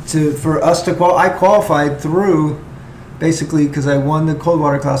 yeah. For us to I qualified through basically because I won the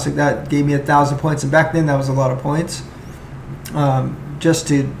Coldwater Classic. That gave me 1,000 points, and back then that was a lot of points. Just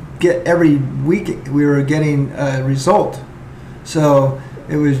to get every week we were getting a result, so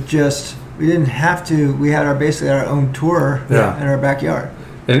it was just we didn't have to. We had basically our own tour Yeah. in our backyard.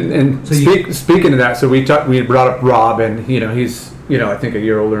 And So speaking of that, so we brought up Rob, and he's I think a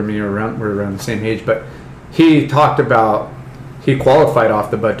year older than me, or we're around the same age, but he talked about he qualified off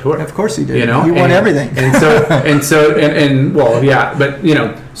the Bud Tour. Of course he did. He He won everything. And so well, yeah, but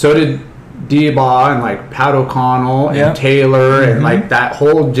so did Deebaugh and like Pat O'Connell and Yep. Taylor and like that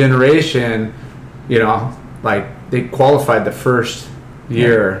whole generation, you know, like they qualified the first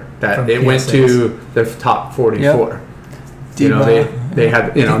year that From it went PSAs. to the top 44. You know, Deebaugh. they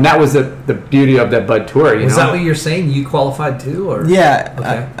had, you know, and that was the beauty of the Bud Tour. You Was know? that what you're saying? You qualified too, or Yeah,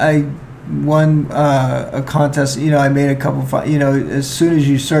 Okay. I won a contest. You know, I made a couple. You know, as soon as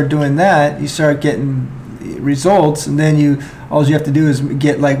you start doing that, you start getting results, and then all you have to do is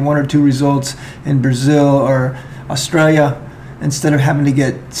get like 1 or 2 results in Brazil or Australia instead of having to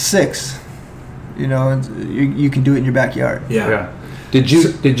get 6. You know, and you can do it in your backyard. Yeah. Yeah. Did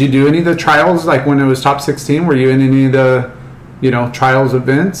you do any of the trials like when it was top 16? Were you in any of the, you know, trials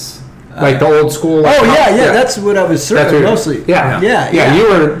events? Like the old school? Like, Oh yeah, that's what I was That's surfing what- mostly. Yeah. yeah. You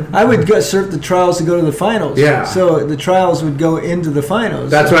were. I would go surf the trials to go to the finals. Yeah. So the trials would go into the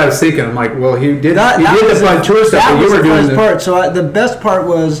finals. That's what I was thinking. I'm like, well, he did. That he did was the Bud Tour stuff, that but you was were the doing best the. part. So the best part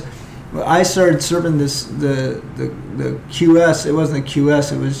was I started surfing the QS. It wasn't a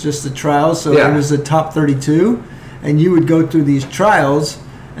QS. It was just the trials. So Yeah. it was the top 32, and you would go through these trials,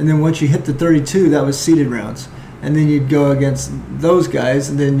 and then once you hit the 32, that was seeded rounds. And then you'd go against those guys,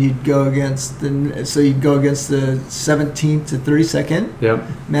 and then you'd go against you'd go against the 17th to 32nd, Yep.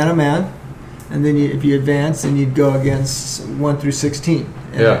 man, and then if you advance, then you'd go against 1 through 16.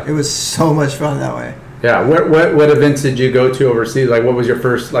 And Yeah. it was so much fun that way. Yeah. What events did you go to overseas? Like, what was your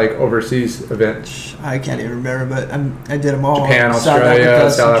first like overseas event? I can't even remember, but I did them all. Japan, South Australia,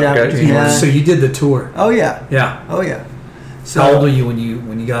 Africa, South Africa. Japan. So you did the tour. Oh yeah, Yeah. oh yeah. So How old were you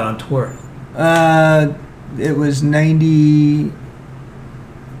when you got on tour? It was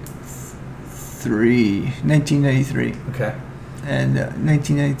 1993. Okay. And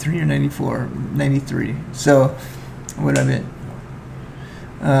 1993 or 94, 93. So what I been?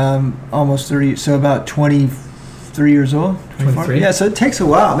 Almost 30. So about 23 years old. 24? 23? Yeah. So it takes a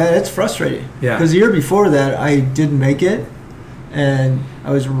while, man. It's frustrating. Yeah. Because the year before that, I didn't make it, and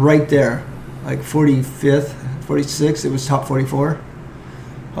I was right there, like 45th, 46th. It was top 44.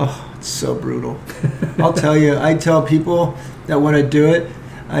 Oh, it's so brutal. I'll tell you. I tell people that when I do it,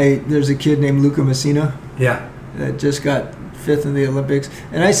 there's a kid named Luca Messina Yeah. that just got 5th in the Olympics,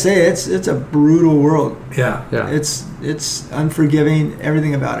 and I say it's a brutal world. Yeah. Yeah. It's unforgiving,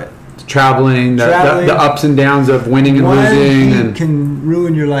 everything about it. Traveling, Traveling. the ups and downs of winning and One losing, heat and can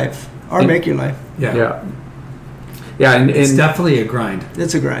ruin your life or And- make your life. Yeah. yeah, and It's definitely a grind.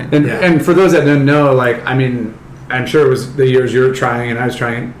 It's a grind. And, Yeah. and for those that don't know, like, I mean, I'm sure it was the years you were trying and I was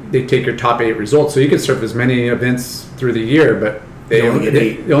trying, they take your top 8 results. So you could surf as many events through the year, but they You only get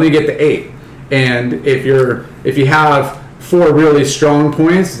 8. You only get the 8. And if you have 4 really strong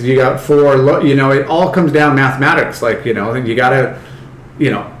points, you got 4 low, you know, it all comes down mathematics. Like, you know, you gotta, you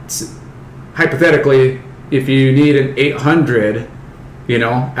know, hypothetically, if you need an 800, you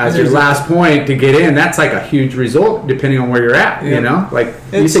know, as your There's a- last point to get in, that's like a huge result depending on where you're at, Yeah. you know? Like,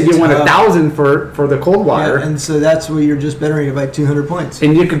 you It's said you won tough. 1,000 for the cold water, Yeah, and so that's where you're just bettering it by 200 points.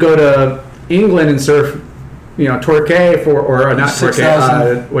 and you could go to England and surf, you know, Torquay or not Torquay,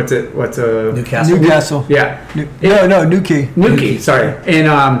 6,000. what's a Newcastle. Newcastle. yeah, No, Newquay. Nuki, sorry,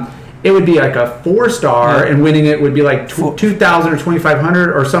 and it would be like a 4-star, Yeah. and winning it would be like 2,000 or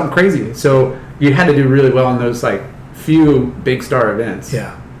 2,500 or something crazy. So you had to do really well in those like few big star events.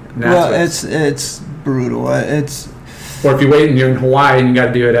 Yeah. And that's Well, what- it's brutal. It's or if you wait and you're in Hawaii and you got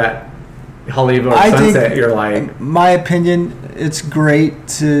to do it at Haleiwa or I think- Sunset, you're like, my opinion. It's great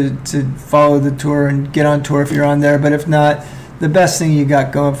to follow the tour and get on tour if you're on there, but if not, the best thing you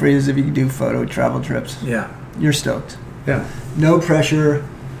got going for you is if you can do photo travel trips. Yeah. You're stoked. yeah, No pressure,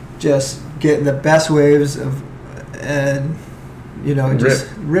 just getting the best waves and you know just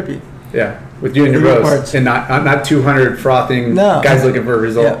ripping. yeah, with you and your Little bros, parts. and not 200 frothing No. guys looking for a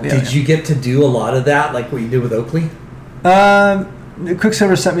result. Yeah. Did you get to do a lot of that, like what you did with Oakley?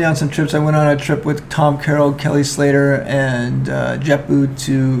 Quicksilver sent me on some trips. I went on a trip with Tom Carroll, Kelly Slater, and Jeff Booth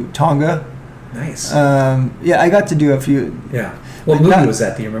to Tonga. Nice. Yeah, I got to do a few. yeah. What but movie not- was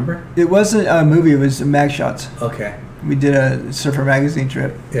that? Do you remember? It wasn't a movie. It was Mag Shots. Okay. We did a Surfer Magazine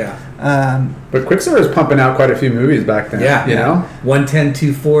trip. Yeah. But Quicksilver was pumping out quite a few movies back then. Yeah. you know. 110,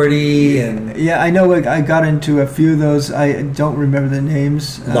 240, and Yeah, I know. Like, I got into a few of those. I don't remember the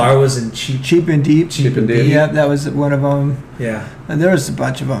names. Lara was in Cheap. Cheap and Deep. Cheap and Deep. Yeah, that was one of them. Yeah. And there was a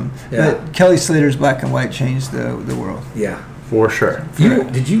bunch of them. Yeah. But Kelly Slater's Black and White changed the world. Yeah. For sure.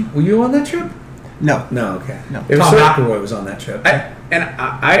 Were you on that trip? No. No. Okay. No. It was Tom so- McElroy was on that trip.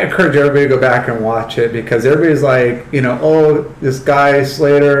 I encourage everybody to go back and watch it because everybody's like, you know, oh, this guy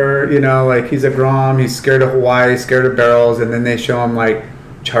Slater, you know, like he's a Grom, he's scared of Hawaii, scared of barrels, and then they show him like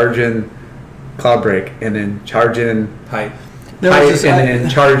charging cloud break and then charging Hype. There height was and this, then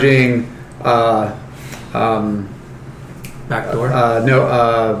charging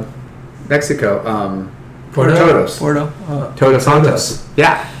Backdoor. Mexico. Porto? Todos. Porto. Toto Santos.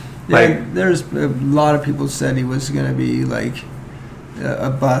 Yeah. Like, there's a lot of people said he was going to be like a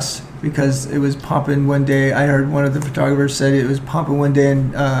bust because it was pumping one day. I heard one of the photographers said it was pumping one day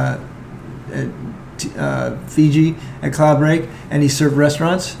in Fiji at Cloudbreak, and he served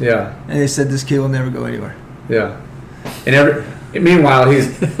restaurants. Yeah. And they said this kid will never go anywhere. Yeah. And meanwhile,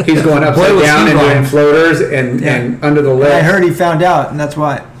 he's going upside Boy, was down he and doing wrong. floaters and under the lift. I heard he found out, and that's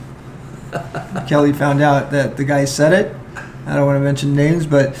why. Kelly found out that the guy said it. I don't want to mention names,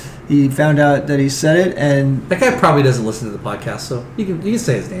 but he found out that he said it, and That guy probably doesn't listen to the podcast, so you can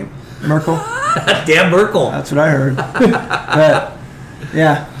say his name. Merkel. Damn Merkel. That's what I heard. But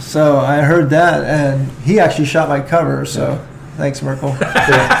yeah, so I heard that, and he actually shot my cover. So thanks, Merkel.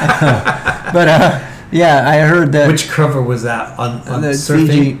 But yeah, I heard that. Which cover was that on the surfing?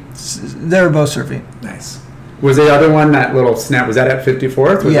 Fiji, they were both surfing. Nice. Was the other one that little snap? Was that at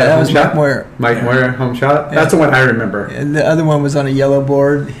 54th? Yeah, that was home Mike shot? Moyer. Mike Moyer home shot. That's the one I remember. And the other one was on a yellow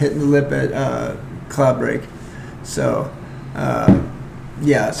board, hitting the lip at Cloudbreak. So,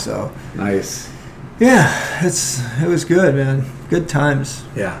 yeah, so Nice. yeah, it was good, man. Good times.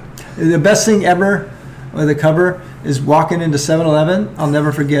 Yeah. The best thing ever with the cover is walking into 7-Eleven. I'll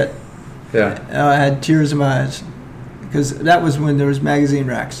never forget. Yeah. I had tears in my eyes because that was when there was magazine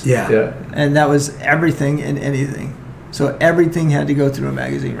racks. Yeah. Yeah. And that was everything and anything. So everything had to go through a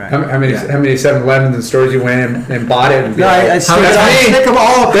magazine rack. How many 7-Elevens and stores you went and bought it? And No, I stick them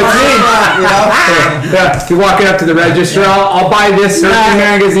all That's me. you know? Yeah, you walking up to the register, I'll buy this surfing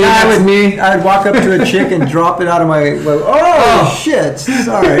magazine. That's me. I'd walk up to a chick and drop it out of my. Shit!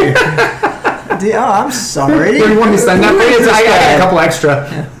 Sorry. I'm sorry. What do you want me to sign that for you? I got a couple extra.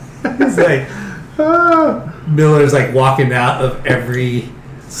 It's like Miller's like walking out of every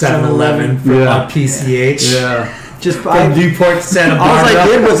 7-Eleven on PCH. Yeah. Just From Newport to Santa all Barbara. I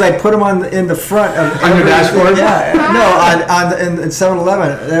did was I put them in the front of On your dashboard? Yeah, no, in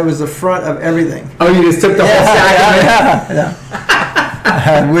 7-Eleven. That was the front of everything. Oh, you just took the whole stack of it? Yeah.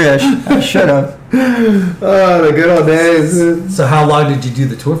 I wish I should have. Oh, the good old days. So how long did you do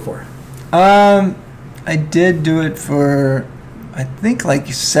the tour for? I did do it for, I think,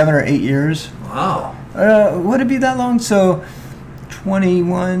 like 7 or 8 years. Wow. Would it be that long? So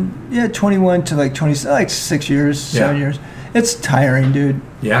 21 to like 20, like 6 years, 7 years. It's tiring, dude.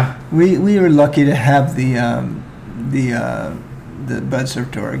 Yeah. We were lucky to have the Bud Surf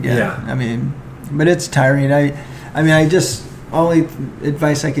Tour again. Yeah. I mean, but it's tiring. I only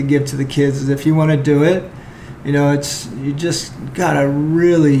advice I could give to the kids is if you want to do it, you know, you just gotta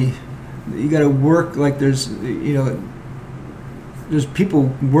really, you gotta work like there's people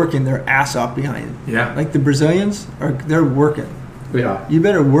working their ass off behind it. Yeah. Like the Brazilians they're working. Yeah. You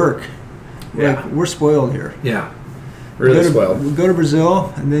better work. Yeah. Like, we're spoiled here. Yeah. Really go spoiled. Go to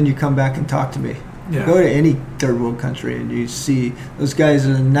Brazil, and then you come back and talk to me. Yeah. Go to any third world country, and you see those guys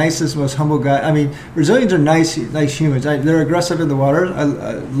are the nicest, most humble guys. I mean, Brazilians are nice humans. They're aggressive in the water. I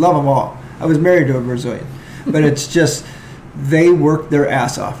love them all. I was married to a Brazilian, but it's just they work their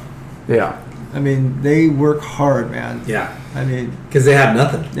ass off. Yeah. I mean, they work hard, man. Yeah. I mean, Because they have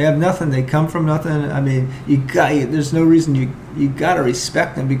nothing. they have nothing. They come from nothing. I mean, there's no reason you got to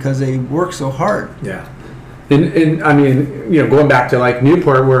respect them because they work so hard. Yeah. And I mean, you know, going back to like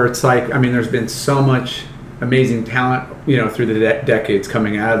Newport, where it's like, I mean, there's been so much amazing talent, you know, through the decades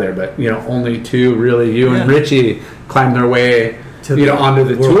coming out of there, but you know, only two really, you and Richie, climbed their way, onto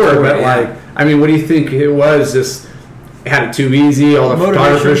the World tour. Tour, But yeah. like, I mean, what do you think it was? Just had it too easy. All the Motivation.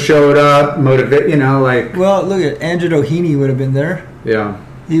 photographers showed up, you know, like Well, look at Angelo Heaney would have been there. yeah,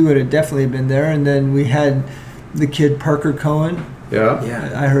 He would have definitely been there. And then we had the kid Parker Cohen. yeah,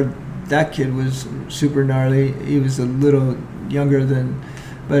 Yeah. I heard that kid was super gnarly. He was a little younger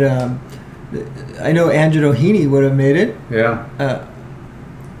but I know Angelo Heaney would have made it. yeah,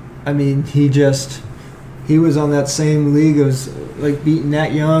 I mean, he was on that same league as like beating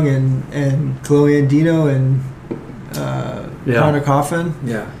Nat Young and Chloe Andino and Connor Coffin.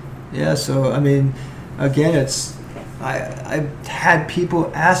 Yeah. Yeah, so I mean, again, I've had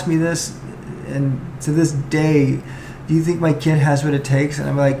people ask me this, and to this day, do you think my kid has what it takes? And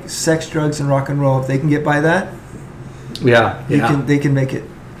I'm like, sex, drugs, and rock and roll. If they can get by that, yeah, they can make it.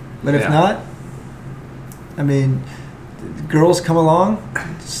 But if Yeah. not, I mean, girls come along,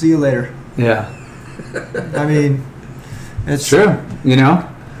 see you later. yeah. I mean, It's true, you know.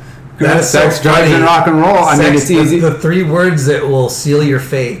 That's Sex, so drugs, funny. and rock and roll. I mean, Sex, it's easy. The three words that will seal your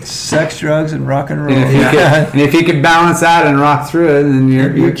fate. sex, drugs, and rock and roll. And if you can balance that and rock through it, then you'll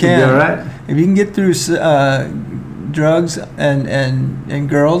be can. all right. If you can get through drugs and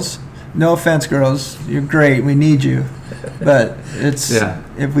girls, no offense, girls, you're great. We need you, but it's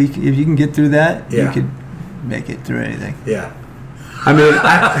if you can get through that, you could make it through anything. Yeah. I mean,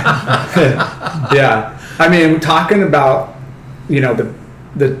 I mean, talking about, you know,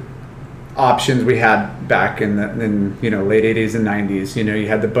 the options we had back in the late 80s and 90s. You know, you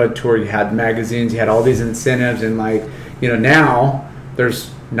had the Bud Tour, you had magazines, you had all these incentives, and like, you know, now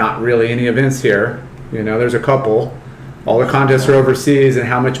there's not really any events here. You know, there's a couple. All the contests are overseas, and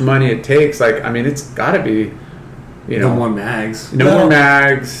how much money it takes. Like, I mean, it's got to be, you know, no more mags. No more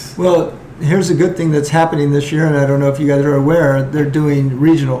mags. Well, here's a good thing that's happening this year, and I don't know if you guys are aware, they're doing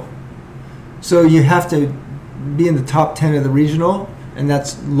regional. So you have to be in the top 10 of the regional, and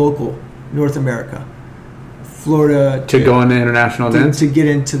that's local, North America. Florida. To go into international events? To get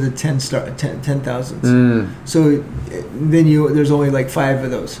into the 10,000s. So then there's only like 5 of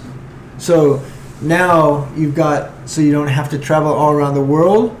those. So now you've got, so you don't have to travel all around the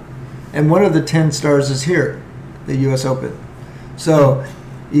world, and one of the 10 stars is here, the U.S. Open. So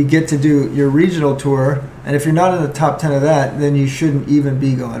you get to do your regional tour, and if you're not in the top 10 of that, then you shouldn't even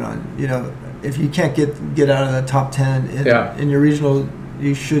be going on. You know, if you can't get out of the top 10 in your regional,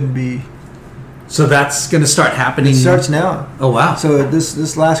 you shouldn't be. So that's going to start happening. It starts now. Oh wow! So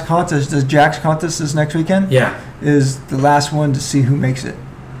this last contest, this Jack's contest this next weekend, is the last one to see who makes it.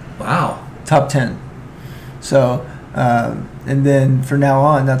 Wow. Top 10. So, and then from now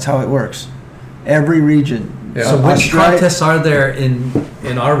on, that's how it works. Every region. Yeah. So which contests are there in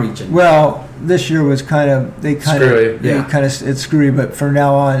our region? Well, this year was it's screwy, but from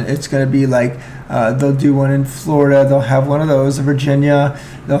now on, it's going to be like they'll do one in Florida, they'll have one of those in Virginia,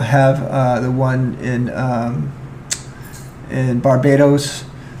 they'll have the one in Barbados,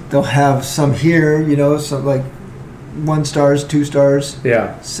 they'll have some here, you know, some like 1 stars, 2 stars.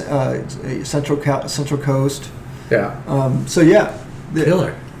 Yeah. Central Coast. Yeah.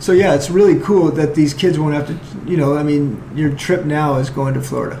 Killer. So yeah, it's really cool that these kids won't have to. You know, I mean, your trip now is going to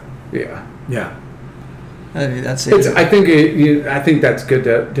Florida. Yeah. Yeah. I mean, that's it. I think I think that's good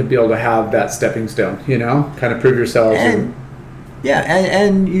to be able to have that stepping stone. You know, kind of prove yourselves. And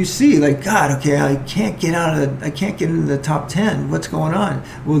you see, like, God, okay, I can't get into the top 10. What's going on?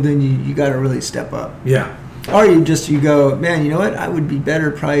 Well, then you got to really step up. Yeah. Or you go, man, you know what? I would be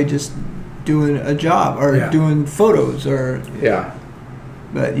better probably just doing a job or doing photos or. Yeah.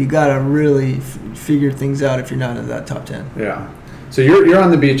 But you got to really figure things out if you're not in that top 10. Yeah. So you're on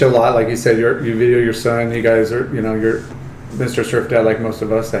the beach a lot, like you said. You video your son. You guys are, you know, you're Mr. Surf Dad, like most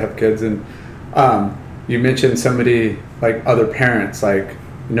of us that have kids. And you mentioned somebody like other parents, like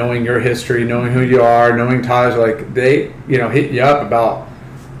knowing your history, knowing who you are, knowing Taj, like they, you know, hit you up about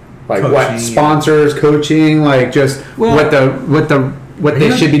like coaching, what sponsors, coaching, like just what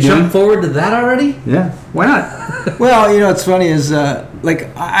they should be doing. Jump forward to that already? Yeah. Why not? Well, you know, what's funny is like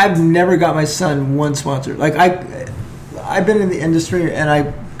I've never got my son one sponsor. Like I've been in the industry and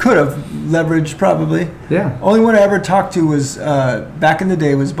I could have leveraged probably. Yeah. Only one I ever talked to was back in the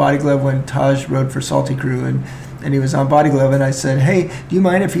day was Body Glove when Taj rode for Salty Crew and he was on Body Glove and I said, hey, do you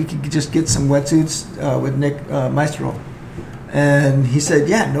mind if he could just get some wetsuits with Nick Maestro? And he said,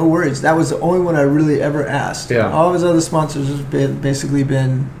 yeah, no worries. That was the only one I really ever asked. Yeah. All of his other sponsors have basically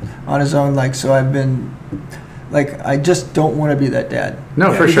been on his own. Like, so I've been, like, I just don't want to be that dad.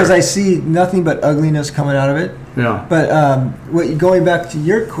 No, for sure. Because I see nothing but ugliness coming out of it. Yeah. But going back to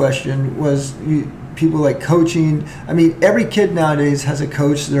your question was people like coaching. I mean, every kid nowadays has a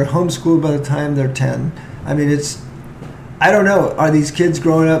coach. They're homeschooled by the time they're 10. I mean, I don't know. Are these kids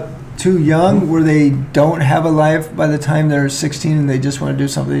growing up too young where they don't have a life by the time they're 16 and they just want to do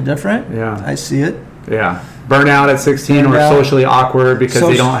something different? Yeah. I see it. Yeah. Burnout at 16 or socially awkward because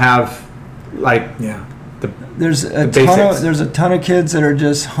they don't have like there's a ton of kids that are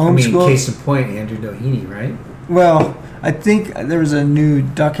just homeschooled. I mean, case in point, Andrew Doheny, right? Well, I think there was a new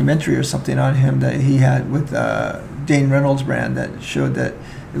documentary or something on him that he had with Dane Reynolds brand that showed that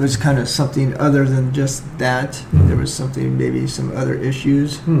it was kind of something other than just that. There was something, maybe some other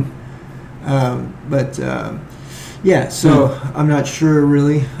issues. So I'm not sure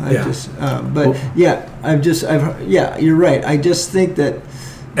really. You're right. I just think that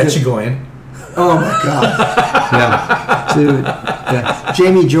Etchigoyen. Oh my God. Yeah. Dude. Yeah.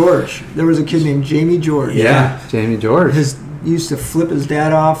 Jamie George. There was a kid named Jamie George. Yeah. Jamie George. He used to flip his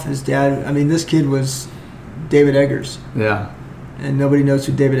dad off. His dad, I mean, this kid was David Eggers. Yeah. And nobody knows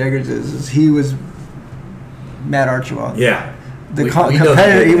who David Eggers is. He was Matt Archibald. Yeah.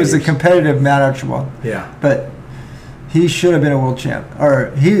 Competitor. He was the competitive Matt Archibald. Yeah. But he should have been a world champ.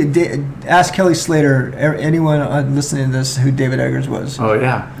 Or ask Kelly Slater, anyone listening to this, who David Eggers was. Oh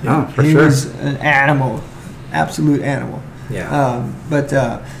yeah. Oh, for he sure. He was an animal, absolute animal. Yeah.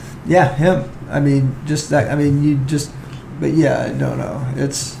 Yeah, him. I mean, just that. I mean, you just. But yeah, no.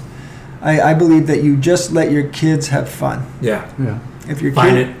 It's. I believe that you just let your kids have fun. Yeah. If your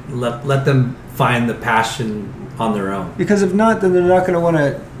Find kid, it. Let them find the passion on their own. because if not, then they're not going to want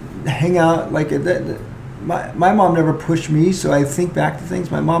to hang out like that. My mom never pushed me, so I think back to things.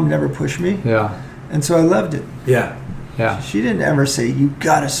 My mom never pushed me, Yeah. and so I loved it. Yeah. Yeah. She didn't ever say, "You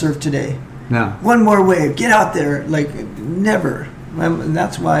gotta surf today. No. One more wave. Get out there." Like never. And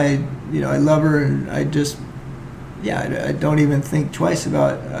that's why I love her, and I just I don't even think twice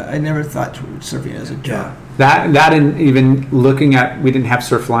about. I never thought surfing as a job. That and even looking at, we didn't have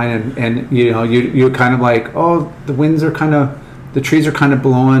surf line, and you're kind of like, oh, the winds are kind of, the trees are kind of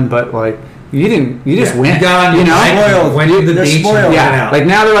blowing, but like you just went. You got on spoiled. Went to the They're beach. spoiled. Yeah, like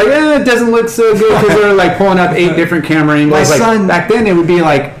now they're like, it doesn't look so good because they're like pulling up 8 different camera angles. My Like son- back then, it would be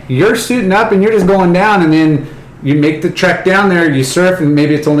like you're suiting up and you're just going down, and then you make the trek down there, you surf, and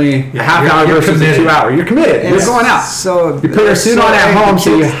maybe it's only a half hour you're versus committed. a 2 hour. You're committed. You're It's going out. So You put your suit on at home,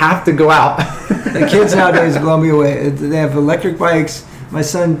 so you have to go out. The kids nowadays blow me away. They have electric bikes. My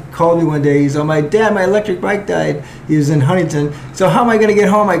son called me one day. He's like, my electric bike died. He was in Huntington. So how am I going to get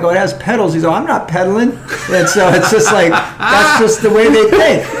home? I go, it has pedals. He's like, I'm not pedaling. And so it's just like, that's just the way they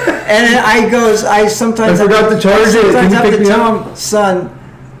think. And I sometimes I forgot to charge it. sometimes Can you have pick to me tell up? him, son,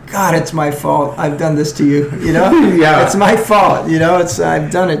 God, it's my fault. I've done this to you. Yeah. It's my fault. I've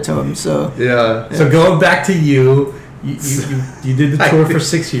done it to him. So Yeah. So going back to you did the tour for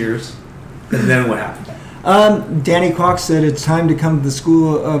 6 years, and then what happened? Danny Kwok said it's time to come to the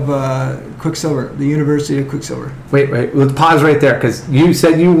school of Quicksilver, the University of Quicksilver. Wait. Let's pause right there because you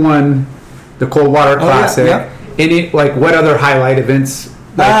said you won the Coldwater Oh, yeah, Classic. yeah. Any what other highlight events?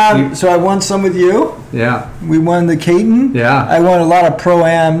 So I won some with you. Yeah. We won the Caton. Yeah. I won a lot of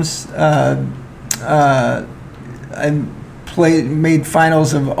pro-ams. I made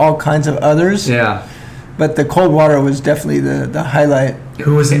finals of all kinds of others. Yeah. But the Coldwater was definitely the highlight.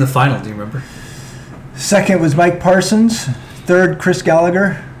 Who was in the final? Do you remember? Second was Mike Parsons. Third, Chris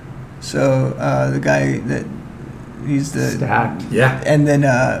Gallagher. So the guy that he's the Stacked. Yeah. And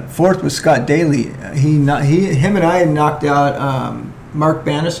then fourth was Scott Daly. Him and I knocked out Mark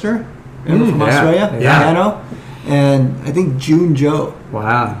Bannister from yeah. Australia, Yeah. piano, and I think June Joe.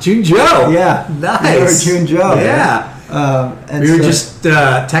 Wow. June Joe. Yeah, Nice. They were June Joe. Yeah. And We were so- just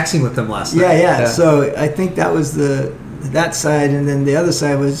texting with them last night. yeah. So I think that was that side, and then the other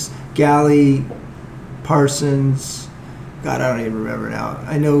side was Galley, Parsons. God, I don't even remember now.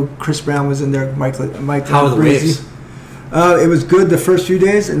 I know Chris Brown was in there. Mike. How were the Breezy. waves? It was good the first few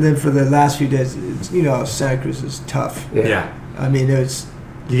days, and then for the last few days, Santa Cruz is tough. Yeah. I mean, it's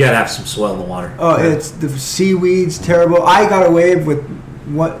You gotta have some swell in the water. it's the seaweed's terrible. I got a wave with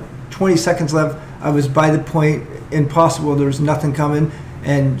 20 seconds left. I was by the point, impossible. There was nothing coming,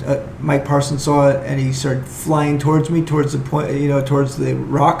 and Mike Parsons saw it, and he started flying towards me, towards the point, towards the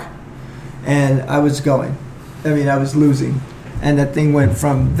rock, and I was going. I mean, I was losing. And that thing went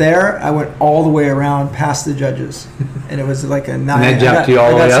from there, I went all the way around past the judges. And it was like a 9. And they jumped you all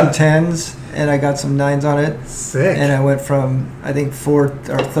the way I got up? some 10s, and I got some 9s on it. Sick. And I went from, I think, 4th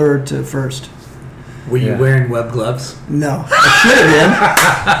or 3rd to 1st. Were you Yeah. wearing web gloves? No. I should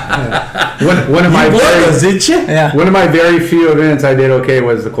have One of my didn't you? been. Yeah. one of my very few events I did okay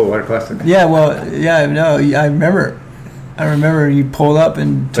was the Coldwater Classic. Yeah, well, yeah, no, I remember. I remember you pulled up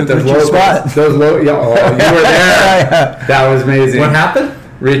and took But your spot. those low, you were there. That was amazing. What happened?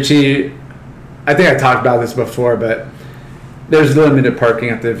 Richie, I think I talked about this before, but there's limited parking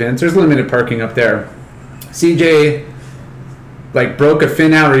at the events. There's limited parking up there. CJ broke a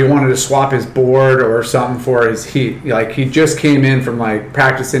fin out, or he wanted to swap his board or something for his heat. Like he just came in from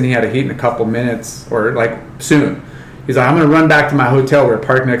practicing. He had a heat in a couple minutes or soon. He's like, I'm gonna run back to my hotel. We're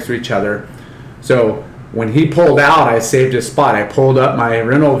parked next to each other. So when he pulled out, I saved his spot. I pulled up my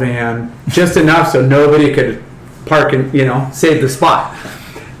rental van just enough so nobody could park and save the spot.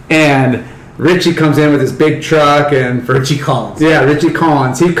 And Richie comes in with his big truck, and for Richie Collins. yeah, Richie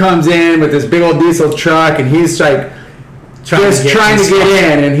Collins. He comes in with this big old diesel truck, and he's trying to get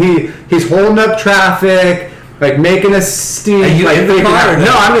in, and he's holding up traffic, making us steam. Are you in the car or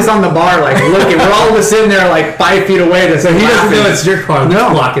no, I'm just on the bar, looking. We're all just sitting there, 5 feet away. So he doesn't know it's your car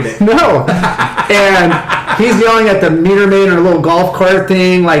that's blocking it. No. And he's yelling at the meter maid in a little golf cart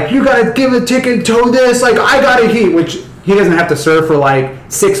thing, you gotta give a ticket, tow this. I got a heat, which he doesn't have to serve for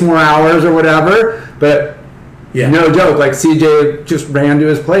 6 more hours or whatever. But Yeah. no joke, CJ just ran to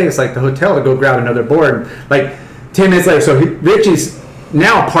his place, the hotel, to go grab another board. 10 minutes later, so Richie's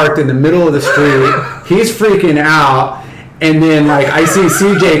now parked in the middle of the street. He's freaking out. And then, I see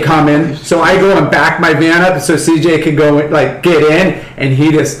CJ coming, so I go and back my van up so CJ can go, get in, and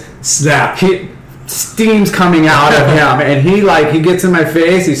he just Snap. Steam's coming out of him, and he gets in my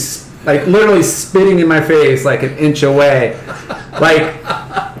face. He's like literally spitting in my face like an inch away, like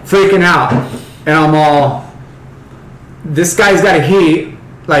freaking out. And I'm all, this guy's got a heat.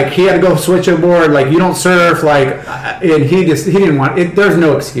 Like, he had to go switch a board. Like, you don't surf. Like, and he didn't want it. There's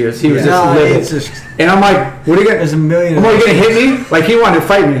no excuse. He was just livid. And I'm like, what are you going to... There's a million... Are you going to hit me? Like, he wanted to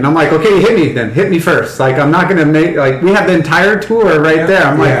fight me. And I'm like, okay, hit me then. Hit me first. Like, I'm not going to make... Like, we have the entire tour right there.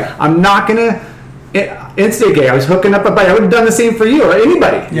 I'm like, I'm not going to... Instigate. I was hooking up a bike. I would have done the same for you or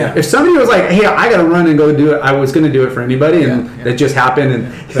anybody. Yeah. If somebody was like, "Hey, I gotta run and go do it," I was gonna do it for anybody, and it just happened. And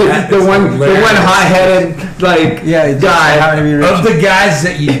the one hot-headed guy of the guys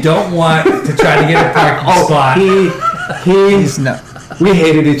that you don't want to try to get a parking spot. He's no. We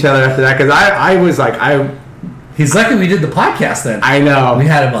hated each other after that because I was like He's lucky we did the podcast then. I know we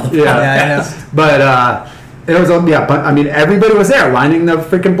had him on the podcast. Yeah, I know. But. It was but I mean everybody was there lining the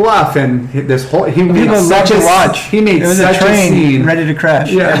freaking bluff, and this whole he made such a watch. He made such a scene ready to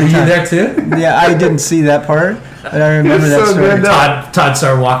crash. Yeah, were you there too? Yeah, I didn't see that part, but I remember that story. Todd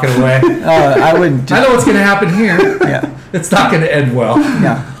started walking away. I wouldn't. I know what's going to happen here. Yeah, it's not going to end well.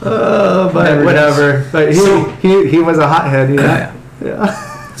 Yeah, but whatever. But he was a hothead.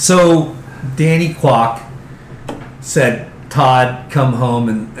 Yeah. So Danny Kwok said, Todd, come home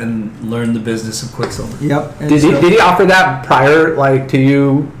and learn the business of Quicksilver. Yep. Did he offer that prior, like, to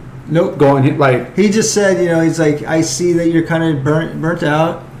you? Nope. Going like he just said, he's like, I see that you're kind of burnt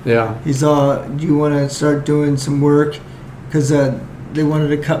out. Yeah. He's all, do you want to start doing some work? Because they wanted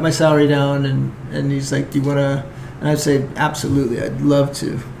to cut my salary down, and he's like, do you want to? And I'd say, absolutely, I'd love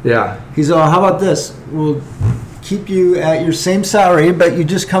to. Yeah. He's all, how about this? We'll keep you at your same salary, but you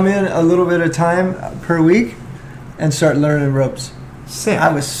just come in a little bit of time per week and start learning ropes. Sick.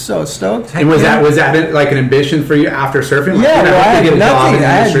 I was so stoked. And was that like an ambition for you after surfing? Like, yeah, I had nothing.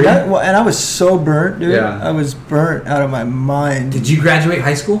 And I was so burnt, dude. Yeah. I was burnt out of my mind. Did you graduate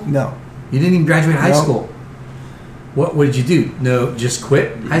high school? No. You didn't even graduate high school? What did you do? No, just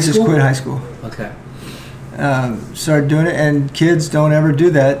quit high school? Just quit high school. Okay. Started doing it, and kids don't ever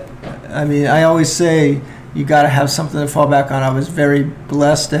do that. I mean, I always say you got to have something to fall back on. I was very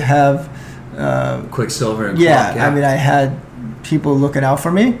blessed to have Quicksilver and Kwok, Kwok, I mean, I had people looking out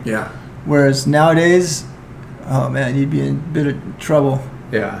for me. Yeah. Whereas nowadays, oh man, you'd be in a bit of trouble.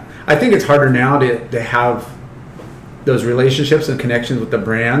 Yeah. I think it's harder now to have those relationships and connections with the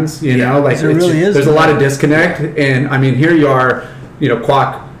brands, you know, like there really is. There's a lot of disconnect. And I mean, here you are,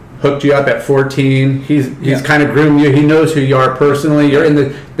 Kwok hooked you up at 14. He's kind of groomed you. He knows who you are personally. You're in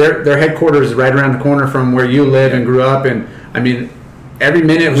their headquarters is right around the corner from where you live and grew up. And I mean, every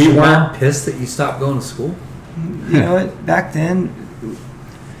minute we weren't pissed that you stopped going to school. You know what? Back then,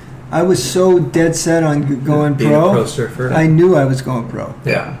 I was so dead set on going being pro. A pro surfer. I knew I was going pro.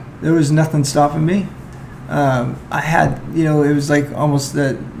 Yeah. There was nothing stopping me. I had, it was like almost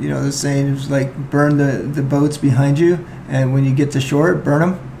the saying, it was like burn the boats behind you, and when you get to shore, burn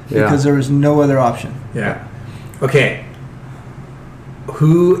them, because there was no other option. Yeah. Okay.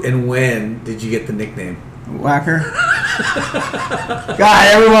 Who and when did you get the nickname? Whacker. God,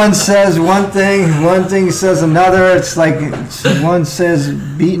 everyone says one thing says another. It's like one says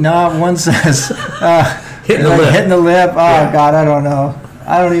beating off, one says hitting the lip. Oh God, I don't know.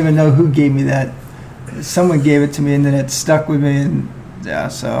 I don't even know who gave me that. Someone gave it to me, and then it stuck with me, and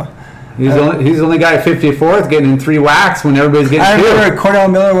so. He's the only guy at 54th getting 3 whacks when everybody's getting 2. I remember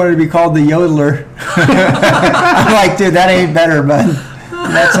Cordell Miller wanted to be called the yodeler. I'm like, dude, that ain't better, bud.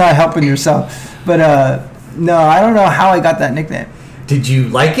 That's not helping yourself. But no, I don't know how I got that nickname. Did you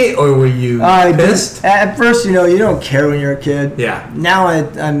like it, or were you pissed? At first, you don't care when you're a kid. Yeah. Now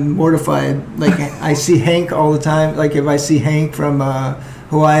I'm mortified. Like, I see Hank all the time. Like, if I see Hank from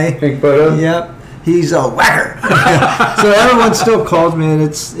Hawaii. Hank Boda? Yep. He's a whacker. So everyone still calls me, and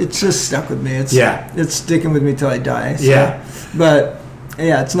it's just stuck with me. It's sticking with me till I die. So. Yeah. But,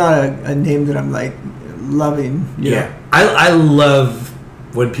 it's not a name that I'm, like, loving. You know? I love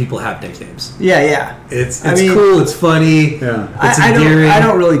when people have nicknames. Yeah. It's cool. It's funny. Yeah. It's endearing. I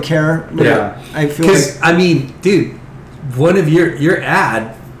don't really care. I feel like, I mean, dude, one of your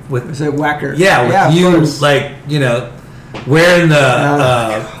ad with is it whacker? Yeah, with you like wearing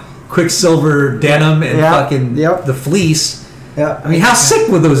the Quicksilver denim and fucking the fleece. Yeah. I mean, how sick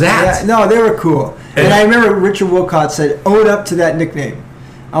were those ads? Yeah, no, they were cool. And I remember Richard Wilcott said, "Own up to that nickname."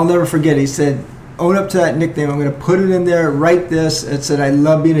 I'll never forget. He said, "Own up to that nickname. I'm going to put it in there. Write this." It said, "I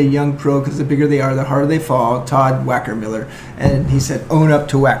love being a young pro because the bigger they are, the harder they fall." Todd Whacker Miller. And he said, "Own up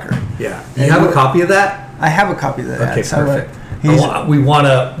to Whacker." Yeah. You have a copy of that? I have a copy of that. Okay, perfect.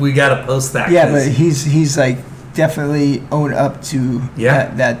 We gotta post that. Yeah, but he's like definitely own up to Yeah.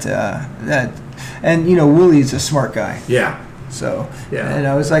 that. And Woolie's a smart guy, Yeah. so Yeah. And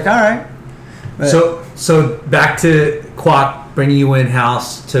I was like, all right. But So back to Quack bringing you in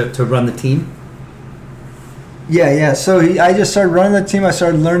house to run the team. Yeah. So I just started running the team. I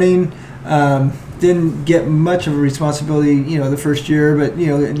started learning. Didn't get much of a responsibility, the first year, but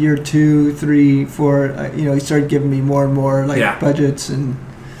year 2, 3, 4, he started giving me more and more budgets, and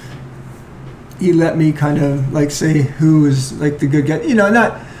he let me kind of say who was the good guy.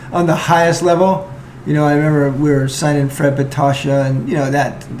 Not on the highest level. I remember we were signing Fred Batasha, and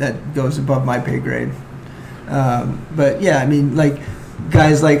that goes above my pay grade. But yeah, I mean,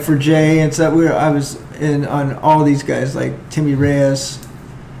 guys for Jay and stuff. I was in on all these guys like Timmy Reyes.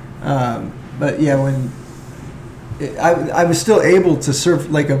 But yeah, when I was still able to surf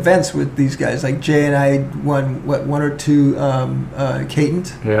events with these guys, like Jay and I won 1 or 2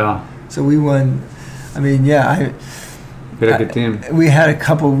 Catent. Yeah. So we won. I mean, yeah, We had a good team. we had a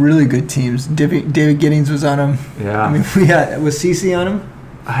couple really good teams. David Giddings was on them. Yeah. I mean, was Cece on them?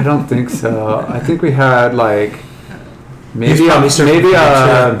 I don't think so. I think we had He's probably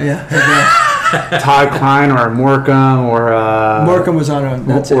surfing Yeah. Todd Klein or Morecambe or Morecambe was on them.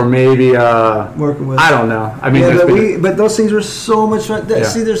 That's or it. maybe Morecambe was. I don't know. I mean, Yeah, there's but, been- but those things were so much fun. Yeah.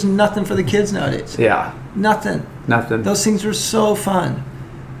 See, there's nothing for the kids nowadays. yeah, Nothing. nothing. Those things were so fun.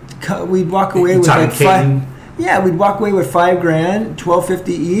 We'd walk away with talking Caton? we'd walk away with $5,000, $1,250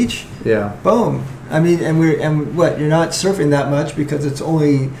 each. Yeah, Boom. I mean, and what? You're not surfing that much because it's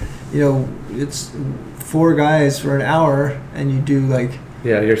only, it's 4 guys for an hour, and you do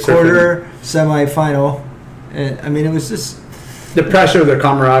yeah. You're surfing. quarter, semi-final, and I mean, it was just The pressure, the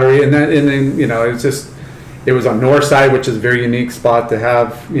camaraderie, and then it was on Northside, which is a very unique spot to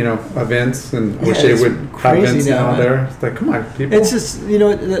have events, and Yeah, wish they it's would have crazy events now, man. there. It's like, come on, people. it's just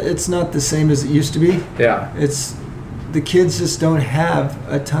it's not the same as it used to be. yeah, It's the kids just don't have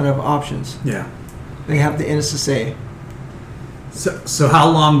a ton of options. Yeah. They have the NSSA. So how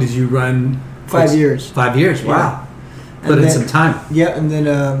long did you run? 5 years. 5 years. Wow. And Put in then- some time. Yeah, and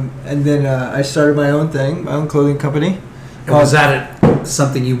then I started my own thing, my own clothing company. And was that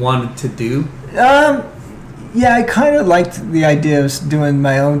something you wanted to do? Yeah, I kind of liked the idea of doing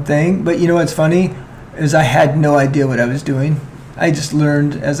my own thing, but what's funny is I had no idea what I was doing. I just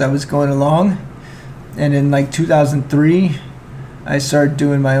learned as I was going along, and in 2003, I started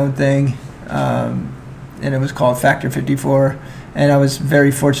doing my own thing, and it was called Factor 54, and I was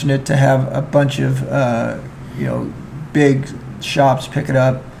very fortunate to have a bunch of big shops pick it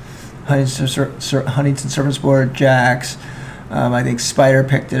up. Huntington Surf and Sport, Jack's. I think Spider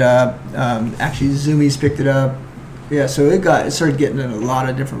picked it up. Actually, Zoomies picked it up. Yeah, so it started getting in a lot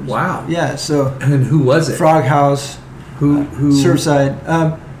of different. Wow. Yeah, so And who was it? Frog House, Who? Surfside.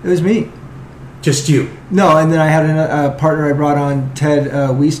 It was me. Just you. No, and then I had a partner I brought on, Ted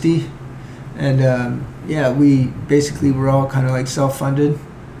Weisty, and we basically were all kind of self-funded,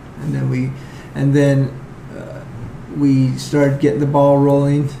 and then we started getting the ball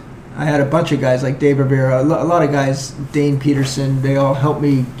rolling. I had a bunch of guys like Dave Rivera, a lot of guys, Dane Peterson. They all helped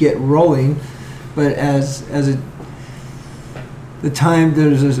me get rolling, but the time there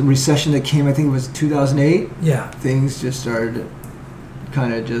was a recession that came, I think it was 2008. Yeah. Things just started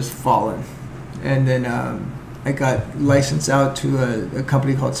kind of just falling, and then I got licensed out to a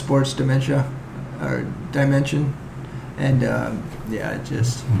company called Sports Dementia or Dimension, and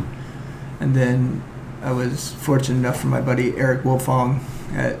and then I was fortunate enough for my buddy Eric Wolfong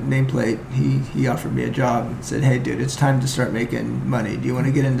at Nameplate. He offered me a job and said, "Hey, dude, it's time to start making money. Do you want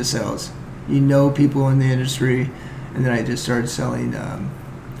to get into sales? People in the industry." And then I just started selling.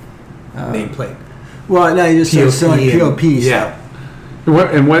 Nameplate. Well, no, you just started selling POP. Yeah.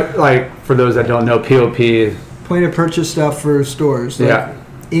 what for those that don't know, POP. Point of purchase stuff for stores. Yeah.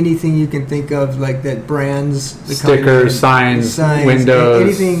 Anything you can think of, that brands, the Stickers, company, signs, windows,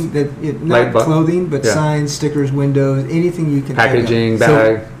 anything that not clothing, but yeah. signs, stickers, windows, anything you can Packaging, think of.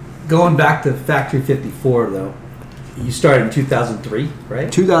 bag. So, going back to Factory 54, though, you started in 2003,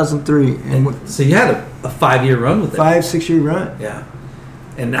 right? 2003, and So you had a 5-year run with it. 5-6 year run. Yeah.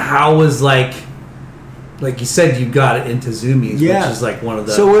 And how was like you said, you got it into Zoomies, Yeah. which is one of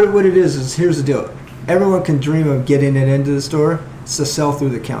the. So what it is here's the deal. Everyone can dream of getting it into the store. It's the sell through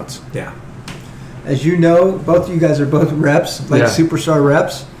that counts. Yeah. As you know, both of you guys are both reps, Yeah. superstar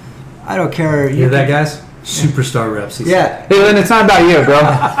reps. I don't care. You hear that, guys? Superstar reps. he said. Yeah. Hey, Lynn, it's not about you, bro.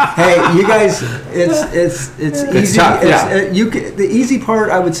 Hey, you guys, it's easy. tough, yeah. The easy part,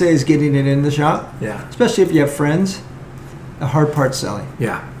 I would say, is getting it in the shop. Yeah. Especially if you have friends. The hard part's selling.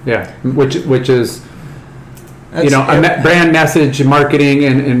 Yeah. Yeah, which is That's brand message, marketing,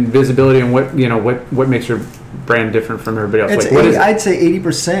 and visibility, and what makes your brand different from everybody else? It's Like, what is it? I'd say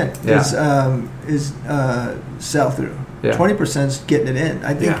 80% Yeah. is sell through. Yeah. 20% is getting it in.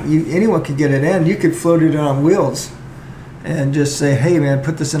 I think Yeah. anyone could get it in. You could float it on wheels and just say, hey, man,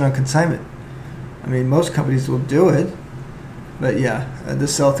 put this in on consignment. I mean, most companies will do it. But, yeah, the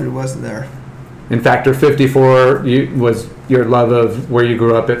sell-through wasn't there. In Factor 54 was your love of where you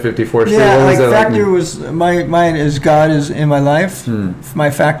grew up at 54th Street? Yeah, What like was it Factor was mine is God is in my life. Hmm. My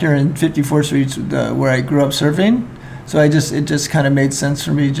Factor in 54th Street's where I grew up surfing. So it just kind of made sense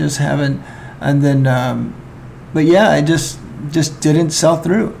for me just having, and then, but yeah, I just didn't sell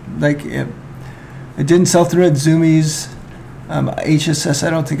through. Like it didn't sell through at Zoomies. HSS, I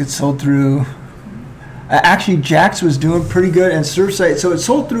don't think it sold through. Actually, Jack's was doing pretty good, and Surfside, so it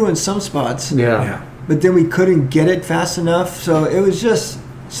sold through in some spots. Yeah. But then we couldn't get it fast enough, so it was just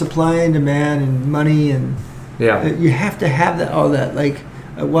supply and demand and money, and Yeah. you have to have that all that. Like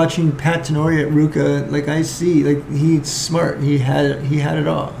watching Pat Tenori at Ruka, like I see, like he's smart. He had it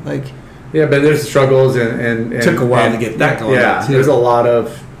all. Like Yeah, but there's struggles and Took a while and- to get that going, Yeah, too. there's a lot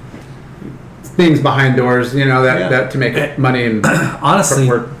of things behind doors, that Yeah. that to make money and Honestly,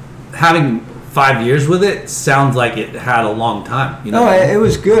 work. having 5 years with it sounds like it had a long time. You know, no, it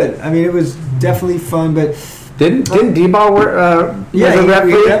was good. I mean, it was definitely fun, but Didn't D-Ball work? yeah, was a rep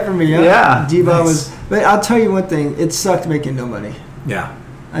he for you? rep for me. Yeah, Yeah. D-Ball Nice. was. But I'll tell you one thing: it sucked making no money. yeah,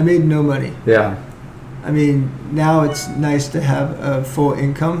 I made no money. Yeah. I mean, now it's nice to have a full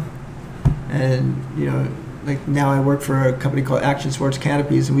income, and like now I work for a company called Action Sports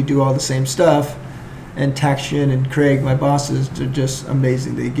Canopies, and we do all the same stuff. And Takshin and Craig, my bosses, they're just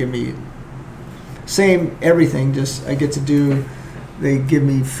amazing. They give me same everything. Just I get to do. They give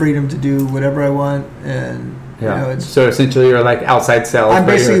me freedom to do whatever I want, and Yeah. it's. So essentially, you're like outside sales. I'm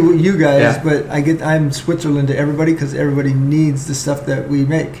but you're- basically you guys, Yeah. but I'm Switzerland to everybody because everybody needs the stuff that we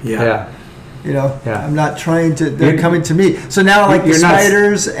make. yeah. Yeah. Yeah. I'm not trying to. They're You're- coming to me. So now, like the you're not-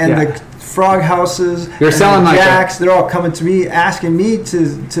 spiders and yeah. the frog houses, You're and selling the like a- jacks. They're all coming to me, asking me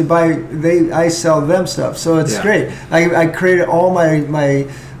to buy. I sell them stuff, so it's Yeah. great. I created all my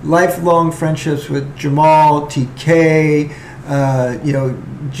lifelong friendships with Jamal, TK,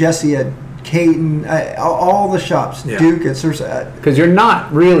 Jesse at Caton, all the shops, Yeah. Duke at Surfside. Because you're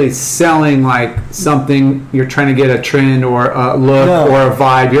not really selling like something. You're trying to get a trend or a look No. or a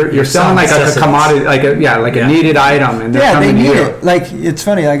vibe. You're selling like a necessities. commodity, like a Yeah. needed item, and they're Yeah, they coming to need you. it. Like it's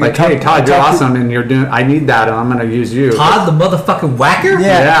funny. Like, hey, Todd, you're awesome, and you're doing. I need that, and I'm going to use you. Todd the motherfucking whacker.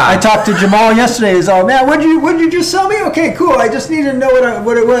 Yeah, Yeah. I talked to Jamal yesterday. He's all, man, what'd you just sell me? Okay, cool. I just need to know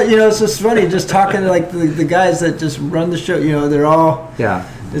what it was. It's just funny just talking to like the guys that just run the show. They're all. Yeah,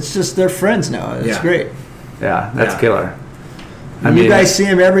 It's just they're friends now. It's Yeah. great. yeah, that's Yeah. killer. You guys see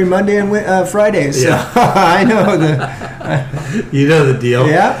him every Monday and Fridays. So Yeah. I know the. You know the deal.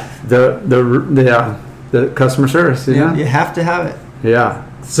 Yeah, the customer service. Yeah, you have to have it. yeah.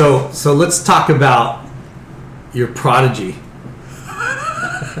 So let's talk about your prodigy,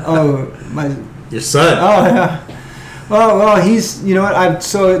 Oh my. your son. Oh yeah. Well, he's. You know what?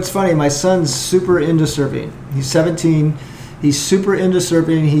 So it's funny. My son's super into surfing. He's 17. He's super into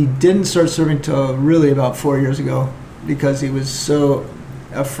surfing. He didn't start surfing till really about 4 years ago because he was so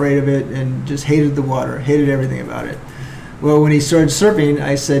afraid of it and just hated the water, hated everything about it. Well, when he started surfing,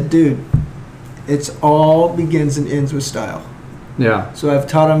 I said, dude, it's all begins and ends with style. Yeah, So I've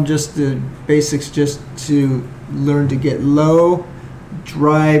taught him just the basics, just to learn to get low,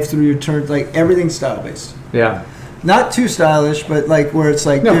 drive through your turns, like everything's style based. yeah. Not too stylish, but like where it's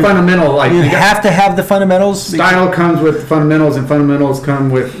like No, dude, fundamental. Like you you got- have to have the fundamentals. style comes with fundamentals, and fundamentals come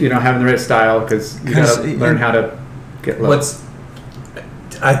with having the right style because you got to learn how to get low.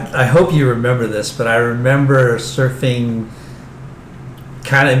 I hope you remember this, but I remember surfing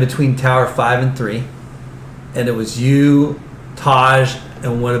kind of in between Tower 5 and 3, and it was you, Taj,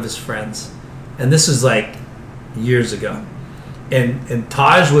 and one of his friends, and this was like years ago, and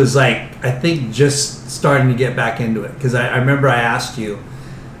Taj was like, I think just starting to get back into it, because I remember I asked you,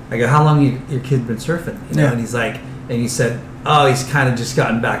 I go, how long your kid been surfing? Yeah. And he's like, and you said, oh, he's kind of just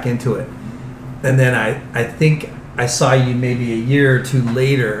gotten back into it. And then I think I saw you maybe a year or two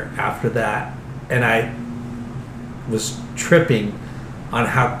later after that, and I was tripping on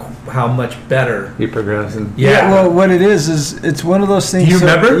how much better. you progress and Yeah. Well, what it is it's one of those things. Do you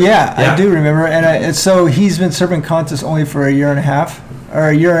remember? Yeah, Yeah. I do remember. And so he's been surfing contests only for a year and a half, or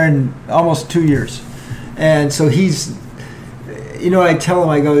a year and almost 2 years, and so he's. I tell him,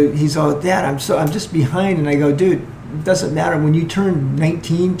 I go, he's all, Dad, I'm just behind, and I go, dude, it doesn't matter when you turn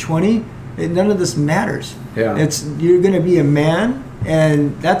 19, 20. None of this matters. Yeah. You're going to be a man,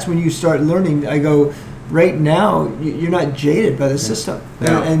 and that's when you start learning. I go, right now you're not jaded by the system.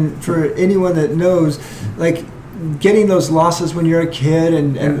 Yeah. And for anyone that knows, like getting those losses when you're a kid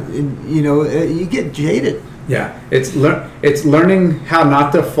and you know, you get jaded. Yeah, it's learning how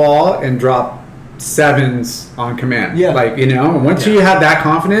not to fall and drop sevens on command. Yeah. Like, you know, and once you have that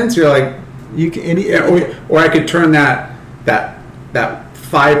confidence, you're like, You can, or I could turn that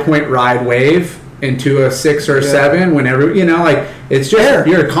 5-point ride wave into a 6 or a 7 whenever, you know, like it's just Air.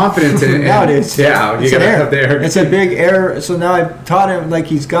 your confidence in Nowadays, yeah, you it's gotta an have the air. It's a big air. So now I've taught him, like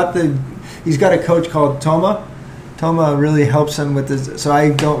he's got a coach called Toma. Toma really helps him with this. So I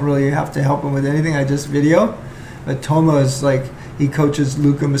don't really have to help him with anything. I just video. But Toma is like, he coaches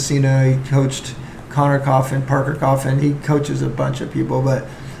Luca Messina. He coached Connor Coffin, Parker Coffin. He coaches a bunch of people, but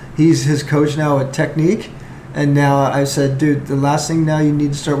he's his coach now at Technique. And now I said, dude, the last thing now you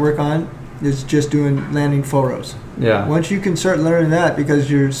need to start work on is just doing landing full rows. Yeah. Once you can start learning that,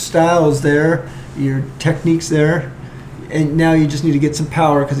 because your style is there, your technique's there, and now you just need to get some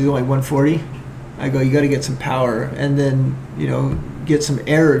power because he's only 140. I go, you got to get some power, and then, you know, get some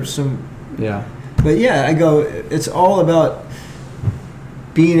air, Yeah. But yeah, I go, it's all about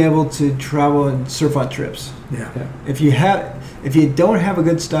being able to travel and surf on trips. Yeah. If you don't have a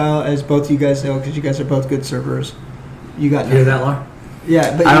good style, as both you guys know, because you guys are both good surfers, you got You hear nothing. that, Lar?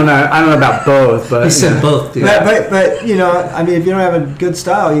 Yeah, but I don't know about both, but He said both, dude. But you know, I mean, if you don't have a good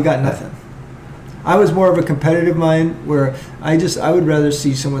style, you got nothing. I was more of a competitive mind where I would rather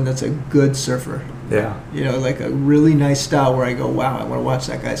see someone that's a good surfer. yeah. You know, like a really nice style where I go, wow, I want to watch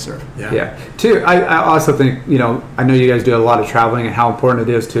that guy surf. Yeah. Too, I also think, you know, I know you guys do a lot of traveling and how important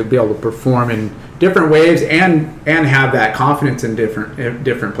it is to be able to perform in different waves and have that confidence in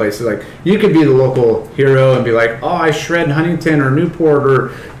different places. Like you could be the local hero and be like, oh, I shred Huntington or Newport,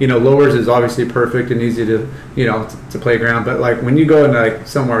 or, you know, Lowers is obviously perfect and easy to, you know, to play around. But like when you go into like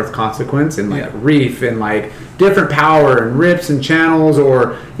somewhere with consequence and like reef and like different power and rips and channels,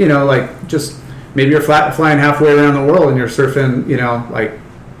 or, you know, like just maybe you're flying halfway around the world and you're surfing, you know, like,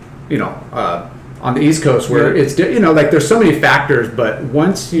 you know, on the East Coast where it's, you know, like there's so many factors, but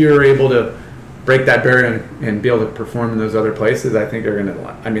once you're able to break that barrier and be able to perform in those other places, I think they're going to,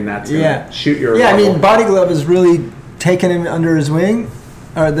 I mean, that's going to shoot your Yeah, level. I mean, Body Glove has really taken him under his wing,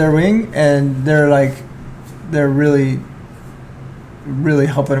 or their wing, and they're really, really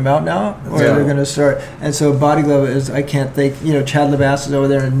helping him out now, or they're going to start. And so Body Glove is, I can't think, you know, Chad Lebass is over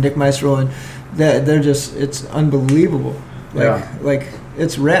there and Nick Maestro, and they're just, it's unbelievable. Like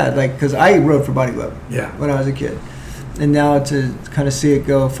it's rad, like, because I rode for Body Glove when I was a kid. And now to kind of see it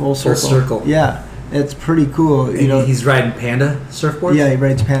go full circle. Yeah, it's pretty cool. And you know, he's riding Panda surfboards? Yeah, he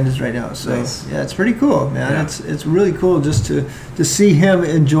rides Pandas right now. So Nice. yeah, it's pretty cool, man. Yeah. It's really cool just to see him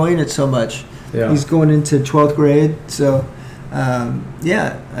enjoying it so much. Yeah. He's going into 12th grade, so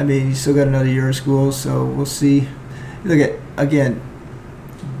yeah. I mean, he's still got another year of school, so we'll see. Look at again,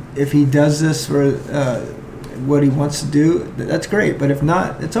 if he does this for what he wants to do, that's great. But if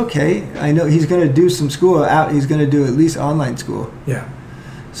not, it's okay. I know he's going to do some school out. He's going to do at least online school. Yeah.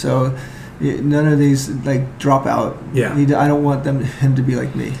 So none of these like drop out. Yeah. I don't want him to be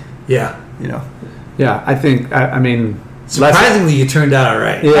like me. Yeah. You know. Yeah, I think, I mean, Surprisingly, you turned out all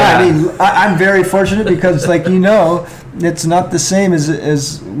right. Yeah. I mean, I'm very fortunate because, like, you know, it's not the same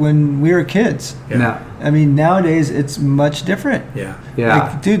as when we were kids. Yeah. no. I mean, nowadays it's much different. Yeah. Yeah.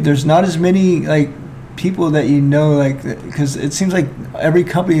 Like, dude, there's not as many like people that you know, like, because it seems like every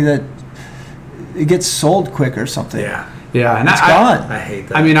company that it gets sold quick or something. Yeah. Yeah, and It's gone. I hate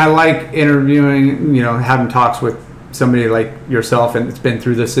that. I mean, I like interviewing, you know, having talks with somebody like yourself and it's been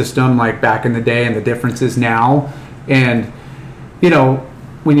through the system like back in the day and the differences now. And, you know,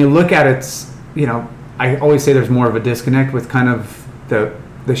 when you look at it, you know, I always say there's more of a disconnect with kind of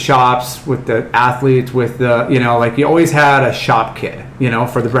the shops, with the athletes, with the, you know, like you always had a shop kid, you know,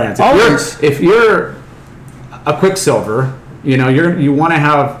 for the brands. If you're a Quicksilver, you know, you want to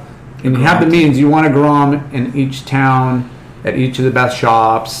have, and you have the means, you want to Grom in each town, at each of the best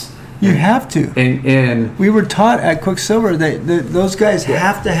shops. You have to. And we were taught at Quicksilver that those guys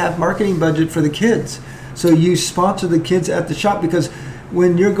have to have marketing budget for the kids. So you sponsor the kids at the shop, because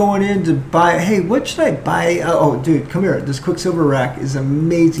when you're going in to buy, hey, what should I buy? Oh, dude, come here. This Quicksilver rack is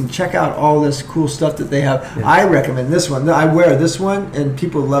amazing. Check out all this cool stuff that they have. Yeah. I recommend this one. I wear this one, and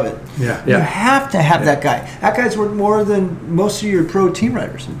people love it. Yeah. You have to have that guy. That guy's worth more than most of your pro team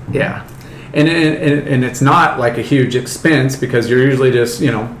riders. Yeah. And it's not like a huge expense because you're usually just,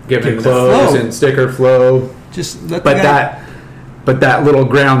 you know, giving clothes and sticker flow. Just let But that little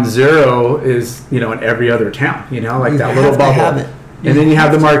ground zero is, you know, in every other town, you know, like you that little bubble. Have it. And then you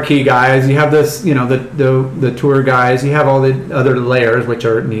have the marquee guys. You have this, the tour guys. You have all the other layers which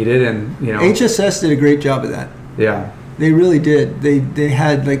are needed, and HSS did a great job of that. Yeah, they really did. They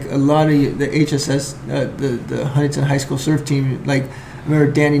had like a lot of the HSS, the Huntington High School surf team. Like, I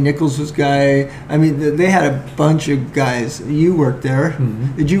remember Danny Nichols was guy. I mean, they had a bunch of guys. You worked there.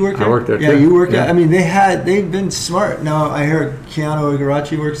 Mm-hmm. Did you work there? I worked there too. Yeah, you worked there. Yeah. I mean, they've been smart. Now I hear Keanu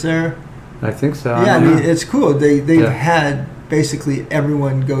Igarashi works there. I think so. Yeah, I mean, it's cool. They've had basically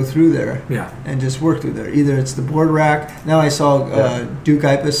everyone go through there and just work through there. Either it's the board rack. Now I saw Duke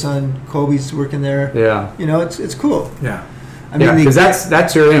Ipa's son, Colby's working there. Yeah. It's cool. Yeah. I mean, because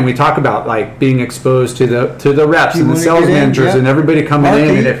that's your end. We talk about like being exposed to the reps and the sales managers and everybody coming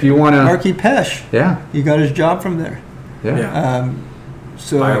in. And if you want to, Marky Pesh, he got his job from there.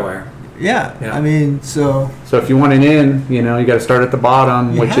 So Firewire. Yeah. I mean, so if you want an in, you got to start at the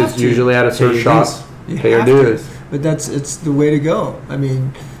bottom, which is usually at a surf shop. Pay your dues. But it's the way to go. I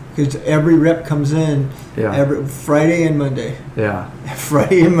mean, because every rep comes in every Friday and Monday. Yeah.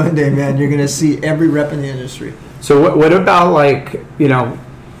 Friday and Monday, man, you're going to see every rep in the industry. So what about like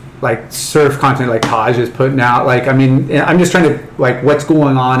surf content like Taj is putting out? Like, I mean, I'm just trying to like what's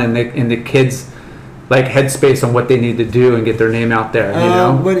going on in the kids' like headspace on what they need to do and get their name out there.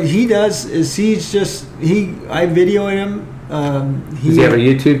 What he does is I video him. Does he have a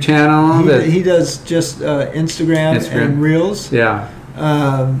YouTube channel? He does just Instagram and Reels. Yeah.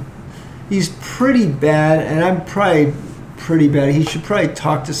 He's pretty bad, and I'm probably pretty bad. He should probably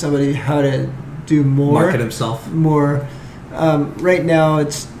talk to somebody how to do more. Market himself. More. Right now,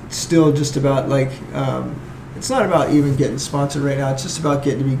 it's still just about like, it's not about even getting sponsored right now. It's just about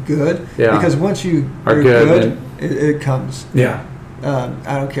getting to be good. Yeah. Because once you are good, it comes. Yeah.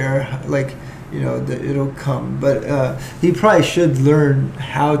 I don't care. Like, it'll come. But he probably should learn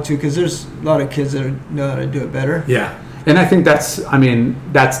how to, because there's a lot of kids that know how to do it better. Yeah. And I think that's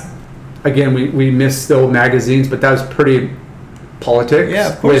again, we miss the old magazines, but that was pretty politics. Yeah,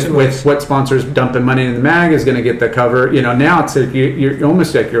 of course with what sponsors dumping money in the mag is going to get the cover. Now it's like you're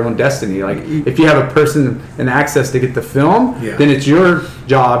almost like your own destiny. Like if you have a person and access to get the film, then it's your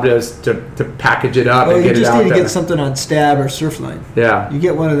job to package it up and get it out there. You just need to get something on Stab or Surfline. Yeah. You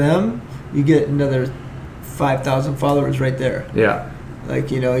get one of them, you get another 5,000 followers right there. Yeah.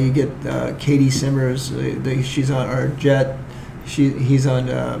 Like, you get Katie Simmers, she's on our Jet, he's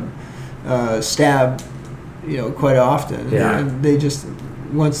on Stab, quite often. Yeah. And they just,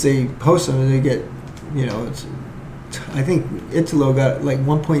 once they post them, they get, I think Italo got like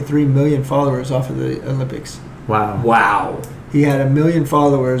 1.3 million followers off of the Olympics. Wow. He had 1 million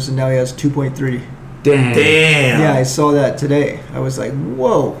followers, and now he has 2.3. Damn. Yeah, I saw that today. I was like,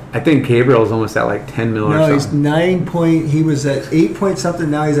 whoa. I think Gabriel's almost at like 10 mil or No, something. He was at 8 point something,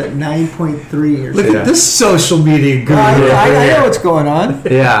 now he's at 9.3 or Look something. at this social media guru. I know what's going on.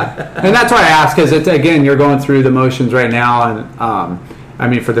 Yeah. And that's why I ask, because it's, again, you're going through the motions right now, and I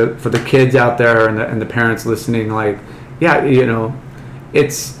mean, for the kids out there and the parents listening, like,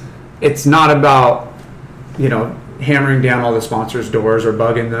 it's not about, hammering down all the sponsors' doors or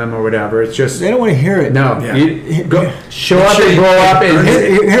bugging them or whatever. It's just they don't want to hear it. No, Yeah. you go show up and grow up. And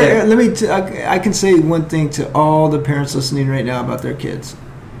Here, let me. I can say one thing to all the parents listening right now about their kids.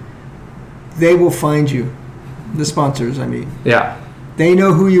 They will find you, the sponsors. I mean, yeah, they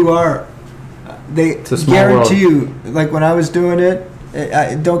know who you are. They a small guarantee world. you. Like when I was doing it,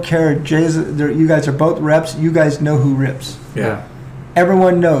 I don't care. You guys are both reps. You guys know who rips. yeah,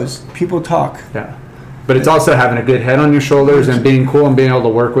 Everyone knows. People talk. yeah. But it's also having a good head on your shoulders and being cool and being able to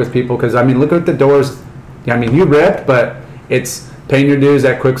work with people. Because I mean, look at the doors. I mean, you ripped, but it's paying your dues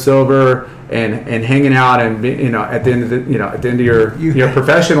at Quicksilver and hanging out and at the end of your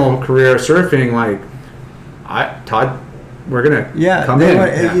professional career surfing. Like, Todd, we're gonna come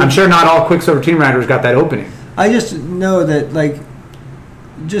in. I'm sure not all Quicksilver team riders got that opening. I just know that, like,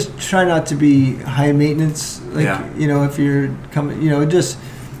 just try not to be high maintenance. Like, if you're coming, just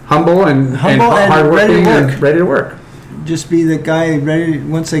humble and hardworking and ready to work. Just be the guy ready.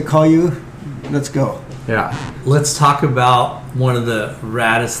 Once they call you, let's go. Yeah. Let's talk about one of the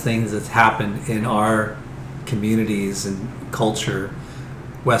raddest things that's happened in our communities and culture.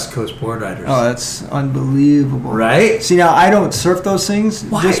 West Coast board riders. Oh, that's unbelievable. Right? See, now I don't surf those things.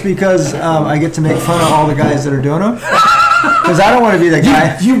 Why? Just because I get to make fun of all the guys that are doing them. Because I don't want to be the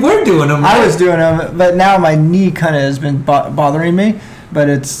guy. You were doing them. I was doing them, but now my knee kind of has been bothering me. But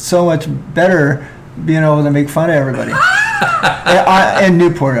it's so much better being able to make fun of everybody. In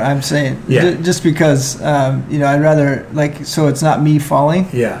Newport, I'm saying. Yeah. Just because, I'd rather, so it's not me falling.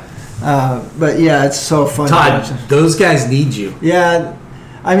 Yeah. But, yeah, it's so fun. Todd, those guys need you. Yeah.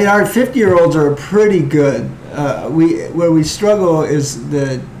 I mean, our 50-year-olds are pretty good. Where we struggle is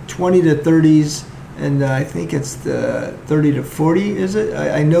the 20 to 30s, and I think it's the 30 to 40. Is it?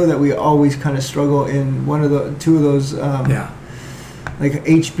 I know that we always kind of struggle in two of those. Like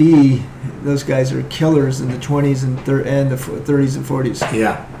HB, those guys are killers in the 20s and the 30s and 40s.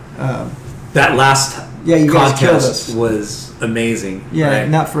 Yeah. That last you guys killed us. contest was amazing. Yeah, right?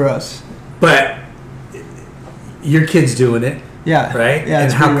 not for us. But your kid's doing it. Yeah. Right? Yeah.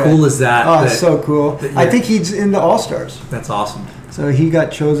 And how cool is that? Oh, it's so cool. I think he's in the All-Stars. That's awesome. So he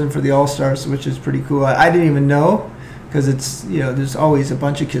got chosen for the All-Stars, which is pretty cool. I didn't even know, because it's, there's always a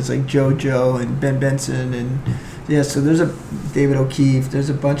bunch of kids like JoJo and Ben Benson and so there's a David O'Keefe, there's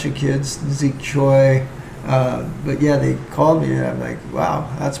a bunch of kids, Zeke Choi, but they called me and I'm like, wow,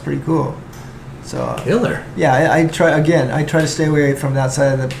 that's pretty cool. So killer. Yeah, I try to stay away from that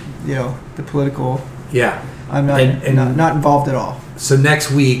side of the political. Yeah. I'm not involved at all. So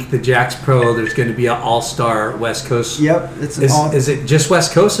next week, the Jax Pro, there's going to be an all-star West Coast. Yep. Is it just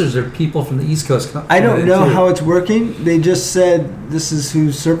West Coast, or is there people from the East Coast? I don't know how it's working. They just said this is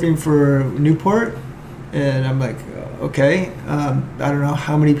who's surfing for Newport, and I'm like, okay. I don't know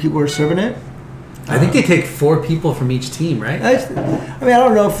how many people are serving it. I think they take 4 people from each team, right? I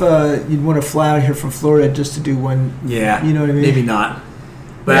don't know if you'd want to fly out here from Florida just to do one. Yeah. You know what I mean? Maybe not.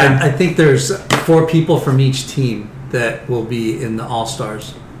 But I think there's 4 people from each team that will be in the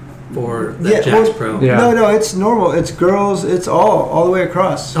All-Stars for the Jax Pro. Yeah. No, it's normal. It's girls. It's all the way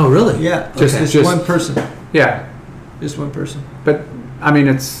across. Oh, really? Yeah. Just one person. Yeah. Just one person. But I mean,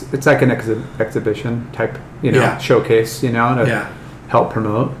 it's like an exhibition type, showcase, to help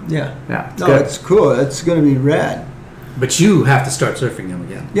promote. Yeah. Yeah. It's no, good. it's cool. It's going to be rad. But you have to start surfing them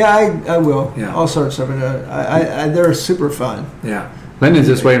again. Yeah, I will. Yeah. I'll start surfing. They're super fun. Yeah. Lyndon's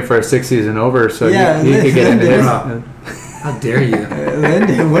just waiting for a 6 season over, so he could get into his. How dare you?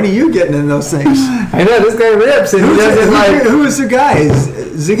 Lyndon, when are you getting in those things? I know, this guy rips, and he doesn't like... Who was the guy?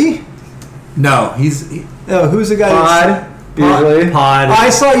 Ziggy? No, who's the guy? Usually. Pod. I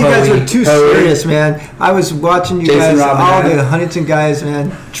saw you guys were too serious, man. I was watching you Jason guys, Robinette. all the Huntington guys,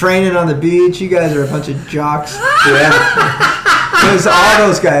 man, training on the beach. You guys are a bunch of jocks. Yeah. It was all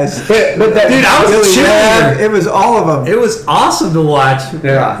those guys. But that, dude, I was Really, cheering. it was all of them. It was awesome to watch.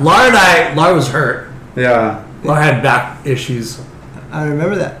 Yeah. Laura was hurt. Yeah. Laura had back issues. I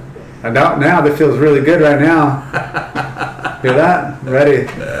remember that. And now that feels really good right now. Hear that? Ready.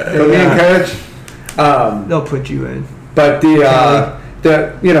 Put me in, coach. They'll put you in. But you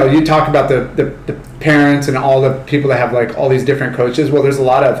talk about the parents and all the people that have like all these different coaches. Well, there's a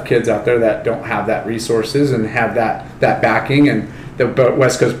lot of kids out there that don't have that resources and have that backing, and the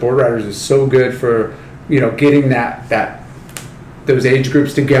West Coast Board Riders is so good for getting those age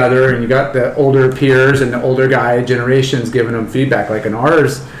groups together, and you got the older peers and the older guy generations giving them feedback. Like in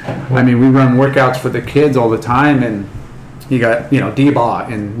ours, I mean, we run workouts for the kids all the time, and you got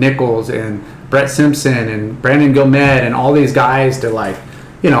D-Bot and Nichols and Brett Simpson and Brandon Gilmet and all these guys to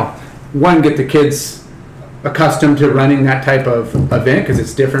get the kids accustomed to running that type of event, because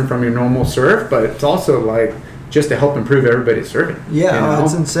it's different from your normal surf, but it's also like just to help improve everybody's surfing. Yeah,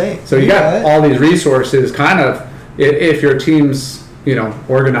 it's insane. So you got all these resources kind of, if your team's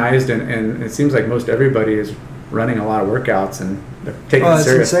organized, and it seems like most everybody is running a lot of workouts and they're taking it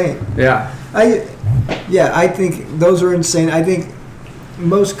serious. It's insane. Yeah. I think those are insane. I think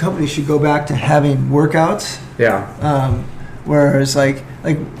most companies should go back to having workouts. Yeah. Whereas like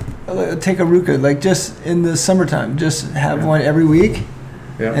take a Ruka, like just in the summertime, just have one every week,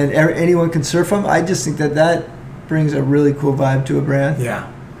 and anyone can surf them. I just think that brings a really cool vibe to a brand.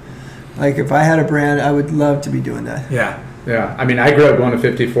 Yeah. Like if I had a brand, I would love to be doing that. Yeah. Yeah. I mean, I grew up going to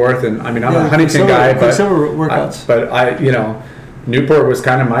 54th, and I mean, I'm a Huntington guy, but workouts. Newport was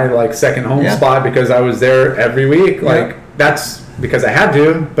kind of my like second home spot, because I was there every week. Like that's because I had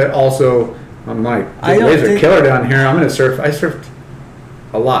to, but also I'm like, the waves are killer down here. I'm going to surf. I surfed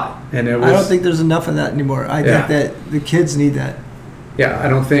a lot, and it was. I don't think there's enough of that anymore. I think that the kids need that. Yeah, I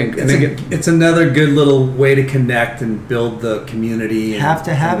don't think. It's another good little way to connect and build the community. Have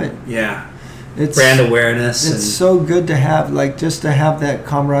to have it. Yeah. It's brand awareness. It's so good to have, like, just to have that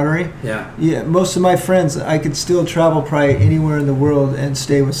camaraderie. Yeah. Yeah. Most of my friends, I could still travel probably anywhere in the world and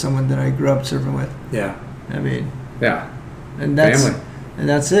stay with someone that I grew up surfing with. Yeah. I mean. Yeah. And that's family. And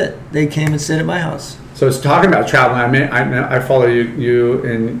that's it. They came and stayed at my house. So it's talking about traveling. I mean, I follow you,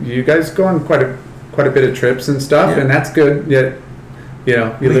 and you guys go on quite a bit of trips and stuff, and that's good. Yet, you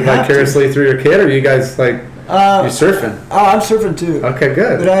live vicariously through your kid, or you guys like. You're surfing? Oh, I'm surfing too. Okay,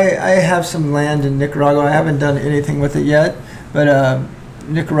 good. But I have some land in Nicaragua. I haven't done anything with it yet. But,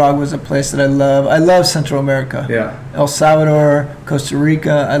 Nicaragua is a place that I love. I love Central America. Yeah. El Salvador, Costa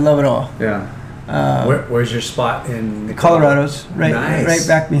Rica. I love it all. Yeah. Where's your spot in Colorado's right Nice.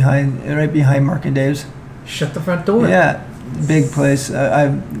 right behind Mark and Dave's. Shut the front door. Yeah, big place.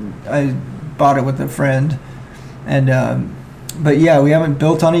 I bought it with a friend, and but yeah, we haven't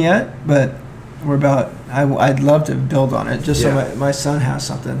built on it yet. But we're about. I'd love to build on it just so my son has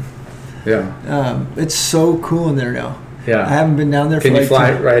something. Yeah. It's so cool in there now. Yeah. I haven't been down there Can for you like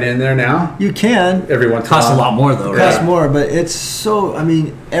fly right in there now? You can. Everyone Costs a lot more though, It right? costs more, but it's so. I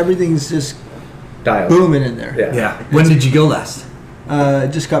mean, everything's just Dialed. booming in there. Yeah. Yeah. When did you go last?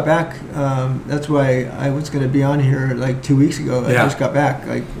 Just got back. That's why I was going to be on here like 2 weeks ago. I Yeah. just got back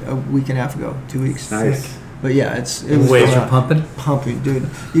like a week and a half ago, 2 weeks. Nice. But yeah, it was Waves are pumping. pumping, dude.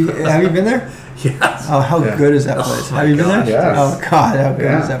 Have you been there? Yes. Oh, how Yeah. good is that Oh place? my Have you been there? gosh. Yes. Oh God, how good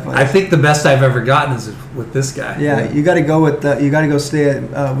Yeah. is that place? I think the best I've ever gotten is with this guy. Yeah, you got to go with you got to go stay at,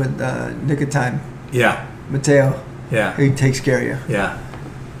 with Nick of Time, Yeah. Mateo. Yeah. He takes care of you. Yeah.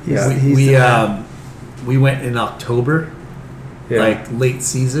 He's, Yeah. he's the man. We went in October, Yeah. like late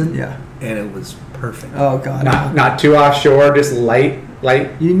season. Yeah. And it was perfect. Oh God. Not too offshore, just light.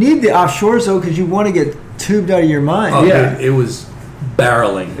 You need the offshores though because you want to get tubed out of your mind. Oh, Yeah. dude, it was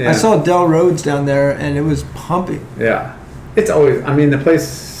barreling. Yeah. I saw Del Rhodes down there and it was pumping. Yeah. It's always. I mean, the place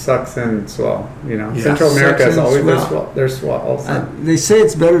sucks and swell. You know, Yeah. Central America Sucks is and always swell. swell. There's swell all the time. They say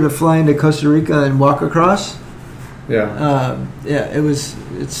it's better to fly into Costa Rica and walk across. Yeah. Yeah,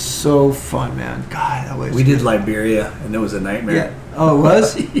 it's so fun, man. God, that was. We did Liberia, and it was a nightmare. Yeah. Oh, it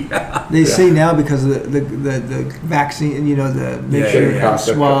was. Yeah. They say now because of the vaccine, you know, the make Yeah, sure yeah, you're yeah.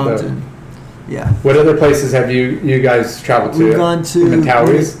 swabbed and yeah. What other places have you guys traveled to? We've gone to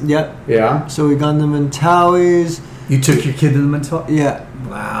Mentawais? Yep. Yeah. So we've gone to Mentawais. You took your kid to the mental? Yeah.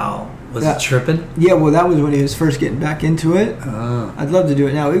 Wow. Was Yeah. it tripping? Yeah, well, that was when he was first getting back into it. Oh. I'd love to do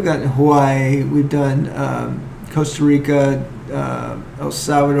it now. We've got Hawaii. We've done Costa Rica, El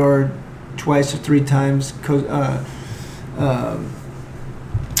Salvador twice or three times.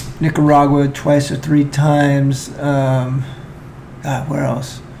 Nicaragua twice or three times. Where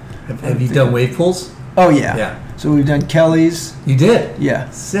else? Have you done wave pools? Oh, yeah. Yeah. So we've done Kelly's. You did? Yeah.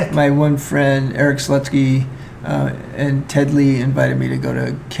 Sick. My one friend, Eric Slutsky, and Ted Lee invited me to go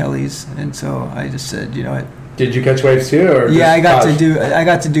to Kelly's. And so I just said, you know what? Did you catch waves too? Or Yeah, just I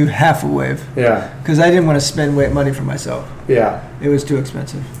got to do half a wave Yeah. because I didn't want to spend money for myself. Yeah. It was too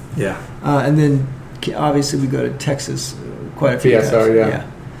expensive. Yeah. And then obviously we go to Texas quite a few PSO, times. yeah.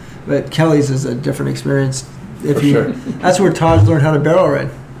 But Kelly's is a different experience. For sure. That's where Taj learned how to barrel ride.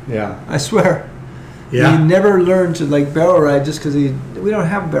 Yeah. I swear. Yeah. He never learned to like barrel ride just because we don't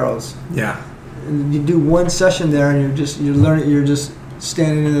have barrels. Yeah. And you do one session there and you're just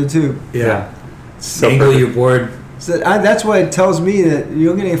standing in the tube. Yeah. So Angle perfect. your board. So that's why it tells me that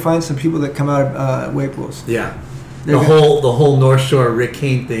you're going to find some people that come out of wave pools. Yeah. They're The whole North Shore Rick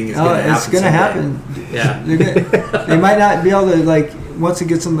Kane thing is going to happen. It's going to someday. happen. Yeah. They might not be able to like once it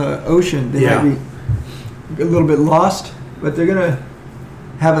gets in the ocean, they Yeah. might be a little bit lost, but they're going to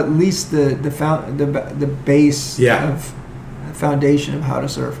have at least the base of foundation of how to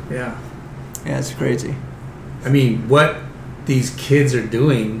surf. Yeah. Yeah, it's crazy. I mean, what these kids are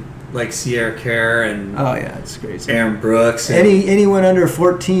doing, like Sierra Kerr and Oh yeah, it's crazy. Aaron Brooks. And, Anyone under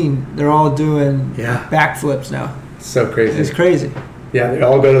 14, they're all doing Yeah. backflips now. So crazy. It's crazy. Yeah, they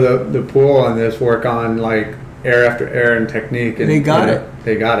all go to the pool and just work on like air after air and technique. And They got you know, it.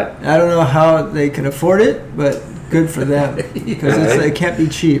 They got it. I don't know how they can afford it, but good for them because Yeah. it can't be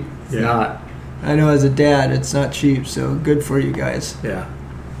cheap. It's not. I know as a dad, it's not cheap, so good for you guys. Yeah.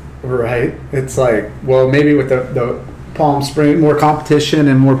 Right. It's like, well, maybe with the Palm Spring, more competition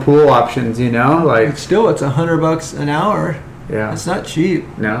and more pool options, you know? Like, But still, it's $100 an hour. yeah. It's not cheap.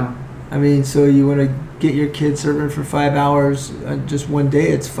 No. I mean, so you want to get your kid surfing for 5 hours, just one day,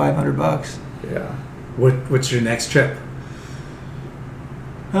 it's $500. Yeah. What's your next trip?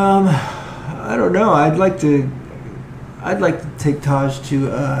 I don't know. I'd like to take Taj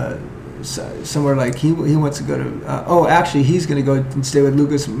to somewhere like he wants to go to. Actually, he's going to go and stay with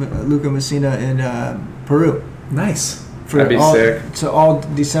Luca Messina in Peru. Nice. That'd be sick. So all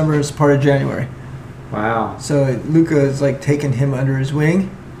December is part of January. Wow. So Luca is like taking him under his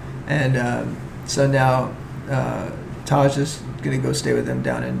wing, and so now Taj is going to go stay with them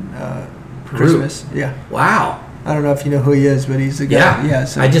down in Peru. Christmas. Yeah. Wow. I don't know if you know who he is, but he's the guy. Yeah. Yeah.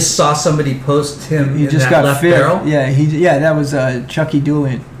 So I just saw somebody post him he in just that got left fit. barrel. Yeah. That was Chucky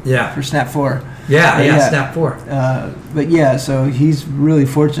Doolin Yeah. for Snap 4. Yeah. Snap 4. But yeah, so he's really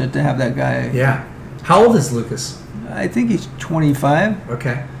fortunate to have that guy. Yeah. How old is Lucas? I think he's 25.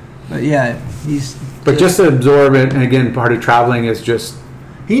 Okay. But yeah, he's. But just to absorb it, and again, part of traveling is just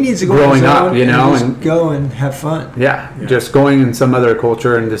He needs to go growing on his up, own you know, and and just go and have fun. yeah, just going in some other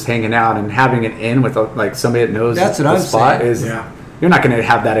culture and just hanging out and having it in with like somebody that knows That's what the I'm spot saying. is. You're not going to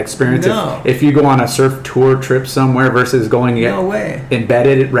have that experience No. if you go on a surf tour trip somewhere versus going to No way.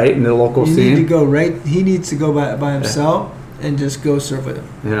 embedded right in the local You scene. need to go right. He needs to go by himself and just go surf with him.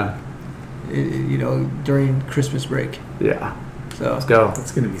 Yeah, You know, during Christmas break. yeah. So Let's go.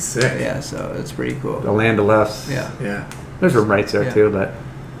 That's gonna be sick. yeah, so it's pretty cool. The land of lefts. Yeah. Yeah. There's some rights there Yeah. too, but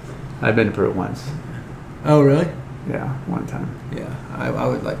I've been to Peru once. Oh really? Yeah, one time. Yeah, I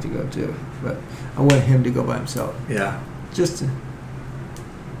would like to go too, but I want him to go by himself. Yeah. Just to,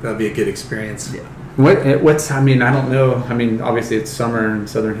 That'd be a good experience. yeah. What's? I mean, I don't know. I mean, obviously it's summer in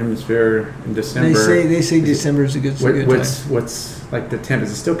Southern Hemisphere in December. They say December is a good time. What's like the temp? Is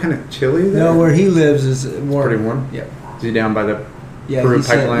it still kind of chilly there? No, where he lives is warm. Pretty warm? Yeah. Is he down by the Yeah, Peru he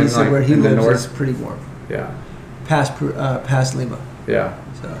said, pipeline, like, where he in the lives north? is pretty warm. Yeah, Past Lima. yeah.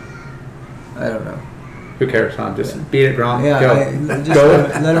 So I don't know. Who cares, huh? Just beat it, Grom. Yeah, Go. just Go.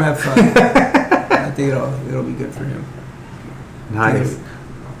 let him have fun. I think it'll be good for him. Nice.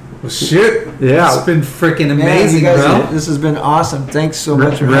 Well, shit. Yeah. It's been freaking Man, amazing, you guys, bro. this has been awesome. Thanks so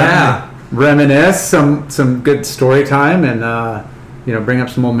much for having Yeah. me. Reminisce some good story time and bring up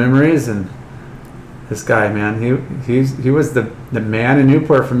some old memories. And this guy, man, he was the man in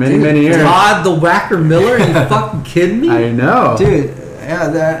Newport for many years. Todd the Whacker Miller? Are you fucking kidding me? I know, Dude,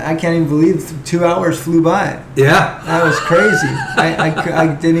 yeah, I can't even believe 2 hours flew by. Yeah. That was crazy.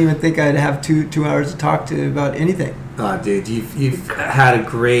 I didn't even think I'd have two hours to talk to about anything. Oh, dude, you've had a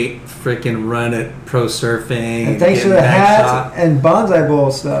great freaking run at pro surfing. And thanks for the getting back hats shot. and bonsai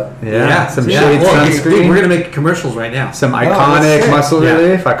bowl stuff. Yeah, some yeah. shade Well, dude, sunscreen. we're gonna make commercials right now. Some that's iconic sick. muscle Yeah.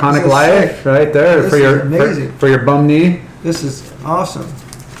 relief, iconic This is life, sick. right there This for is your amazing. for your bum knee. This is awesome.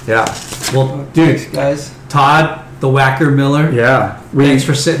 Yeah, Well, dude, Thanks, guys. Todd the Whacker Miller. yeah. Thanks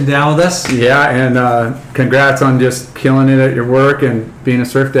for sitting down with us. Yeah, and congrats on just killing it at your work and being a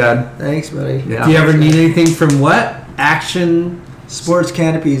surf dad. Thanks, buddy. Yeah. Do you ever need anything from what? Action. Sports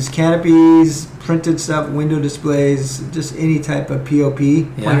canopies, printed stuff, window displays, just any type of POP,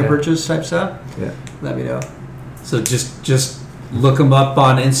 point of purchase type stuff. Yeah. Let me know. So just look them up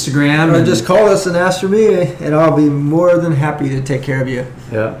on Instagram. Or and just call us and ask for me, and I'll be more than happy to take care of you.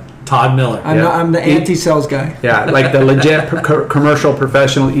 Yeah. Todd Miller. I'm the anti-sales guy. Yeah, like the legit commercial,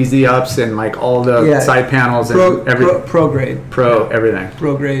 professional, easy ups, and like all the Yeah. side panels and Pro grade. everything.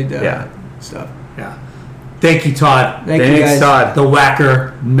 Pro grade Yeah. stuff. Yeah. Thank you, Todd. Thank you, Thanks, guys. Todd. The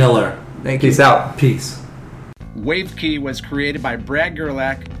Whacker Miller. Thank you. Peace out. Peace. WaveKey was created by Brad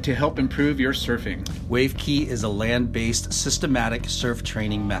Gerlach to help improve your surfing. WaveKey is a land-based systematic surf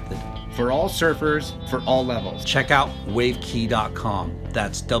training method. For all surfers, for all levels. Check out wavekey.com.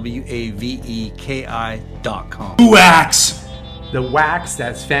 That's WAVEKI.com. Wax. The wax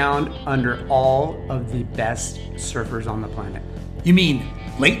that's found under all of the best surfers on the planet. You mean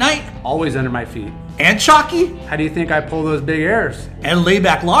late night Always under my feet. and chalky How do you think I pull those big airs? and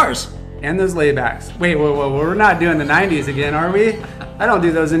layback Lars? And those laybacks. Wait, whoa, we're not doing the 90s again, are we? I don't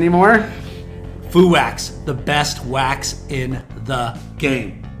do those anymore. Foo Wax, the best wax in the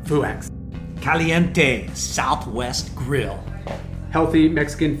game. Foo Wax. Caliente Southwest Grill. Healthy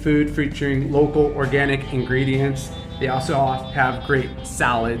Mexican food featuring local organic ingredients. They also have great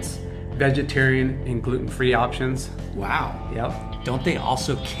salads, vegetarian and gluten-free options. Wow. Yep, Don't they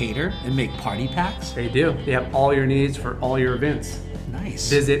also cater and make party packs? they do. They have all your needs for all your events. Nice.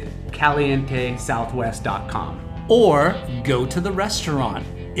 Visit calientesouthwest.com. Or go to the restaurant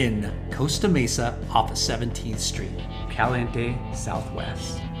in Costa Mesa off of 17th Street. Caliente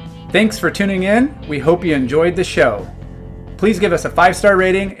Southwest. Thanks for tuning in. We hope you enjoyed the show. Please give us a 5-star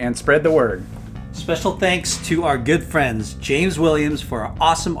rating and spread the word. Special thanks to our good friends James Williams for our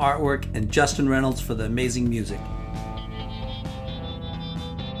awesome artwork and Justin Reynolds for the amazing music.